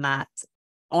that is not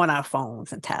on our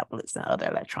phones and tablets and other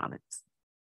electronics?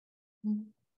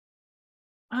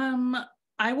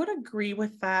 I would agree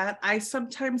with that. I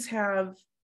sometimes have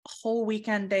whole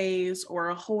weekend days or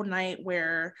a whole night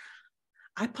where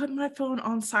I put my phone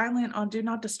on silent, on do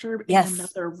not disturb, in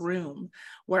another room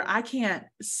where I can't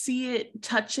see it,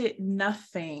 touch it,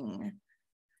 nothing,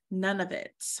 none of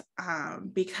it.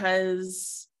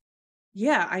 Because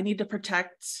I need to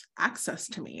protect access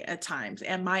to me at times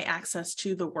and my access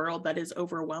to the world that is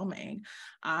overwhelming.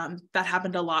 That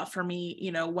happened a lot for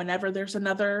me, whenever there's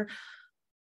another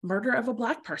murder of a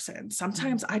Black person,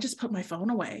 sometimes I just put my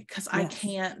phone away because I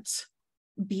can't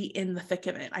be in the thick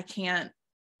of it. I can't.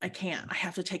 I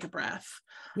have to take a breath.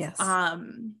 Yes.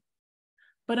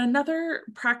 But another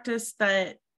practice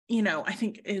that, I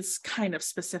think is kind of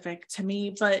specific to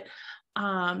me, but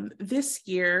this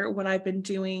year, what I've been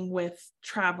doing with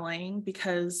traveling,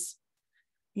 because,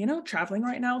 traveling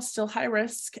right now is still high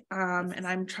risk. And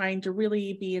I'm trying to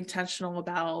really be intentional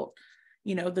about,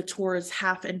 the tour is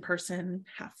half in person,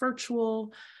 half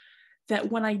virtual,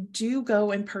 that when I do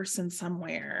go in person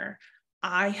somewhere,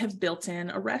 I have built in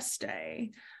a rest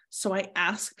day. So I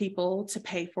ask people to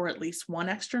pay for at least one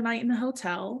extra night in a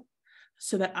hotel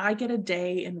so that I get a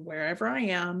day in wherever I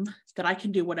am, that I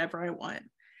can do whatever I want.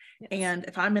 Yes. And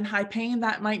if I'm in high pain,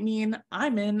 that might mean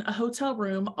I'm in a hotel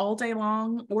room all day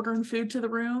long, ordering food to the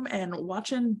room and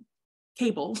watching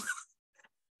cable.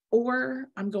 or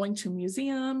I'm going to a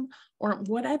museum or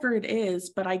whatever it is,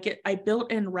 but I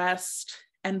built in rest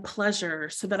and pleasure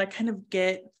so that I kind of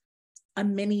get a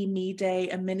mini me day,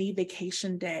 a mini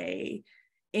vacation day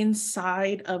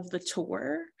inside of the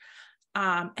tour.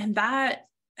 And that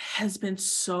has been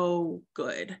so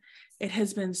good. It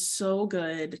has been so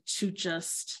good to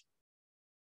just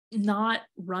not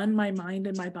run my mind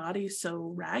and my body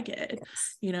so ragged.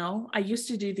 Yes. You know, I used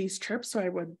to do these trips where I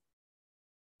would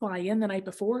fly in the night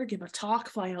before, give a talk,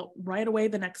 fly out right away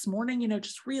the next morning, you know,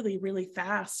 just really, really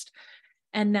fast.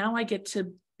 And now I get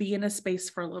to be in a space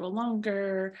for a little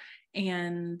longer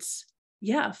and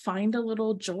find a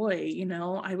little joy. You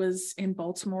know, I was in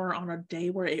Baltimore on a day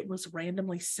where it was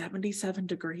randomly 77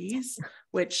 degrees,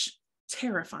 which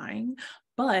terrifying,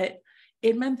 but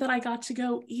it meant that I got to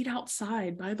go eat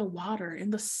outside by the water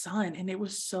in the sun. And it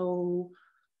was so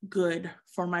good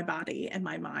for my body and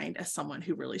my mind as someone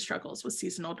who really struggles with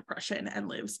seasonal depression and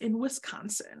lives in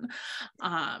Wisconsin.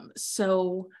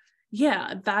 So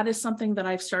that is something that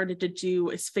I've started to do,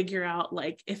 is figure out,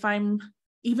 like,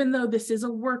 even though this is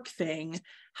a work thing,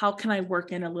 how can I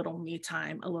work in a little me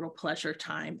time, a little pleasure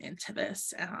time into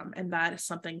this? And that is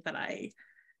something that I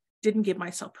didn't give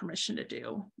myself permission to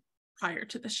do prior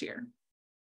to this year.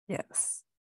 Yes.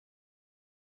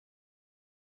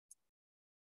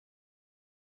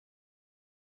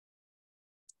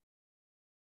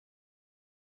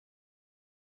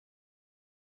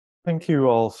 Thank you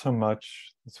all so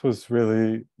much. This was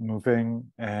really moving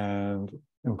and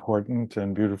important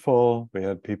and beautiful. We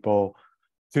had people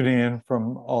tuning in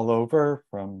from all over,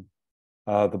 from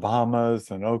the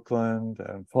Bahamas and Oakland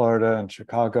and Florida and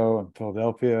Chicago and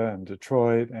Philadelphia and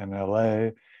Detroit and LA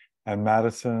and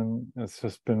Madison. It's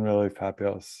just been really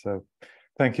fabulous. So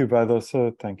thank you,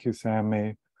 Vilissa. Thank you,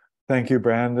 Sami. Thank you,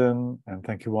 Brandon. And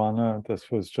thank you, Juana. This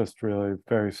was just really a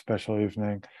very special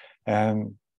evening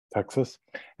and Texas,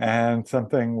 and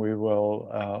something we will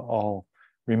all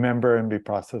remember and be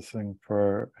processing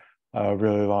for a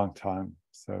really long time.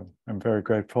 So I'm very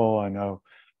grateful. I know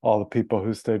all the people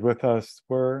who stayed with us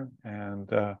were, and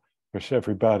wish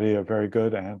everybody a very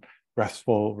good and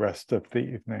restful rest of the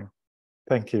evening.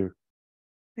 Thank you.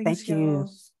 Thanks, Thank you.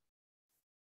 y'all.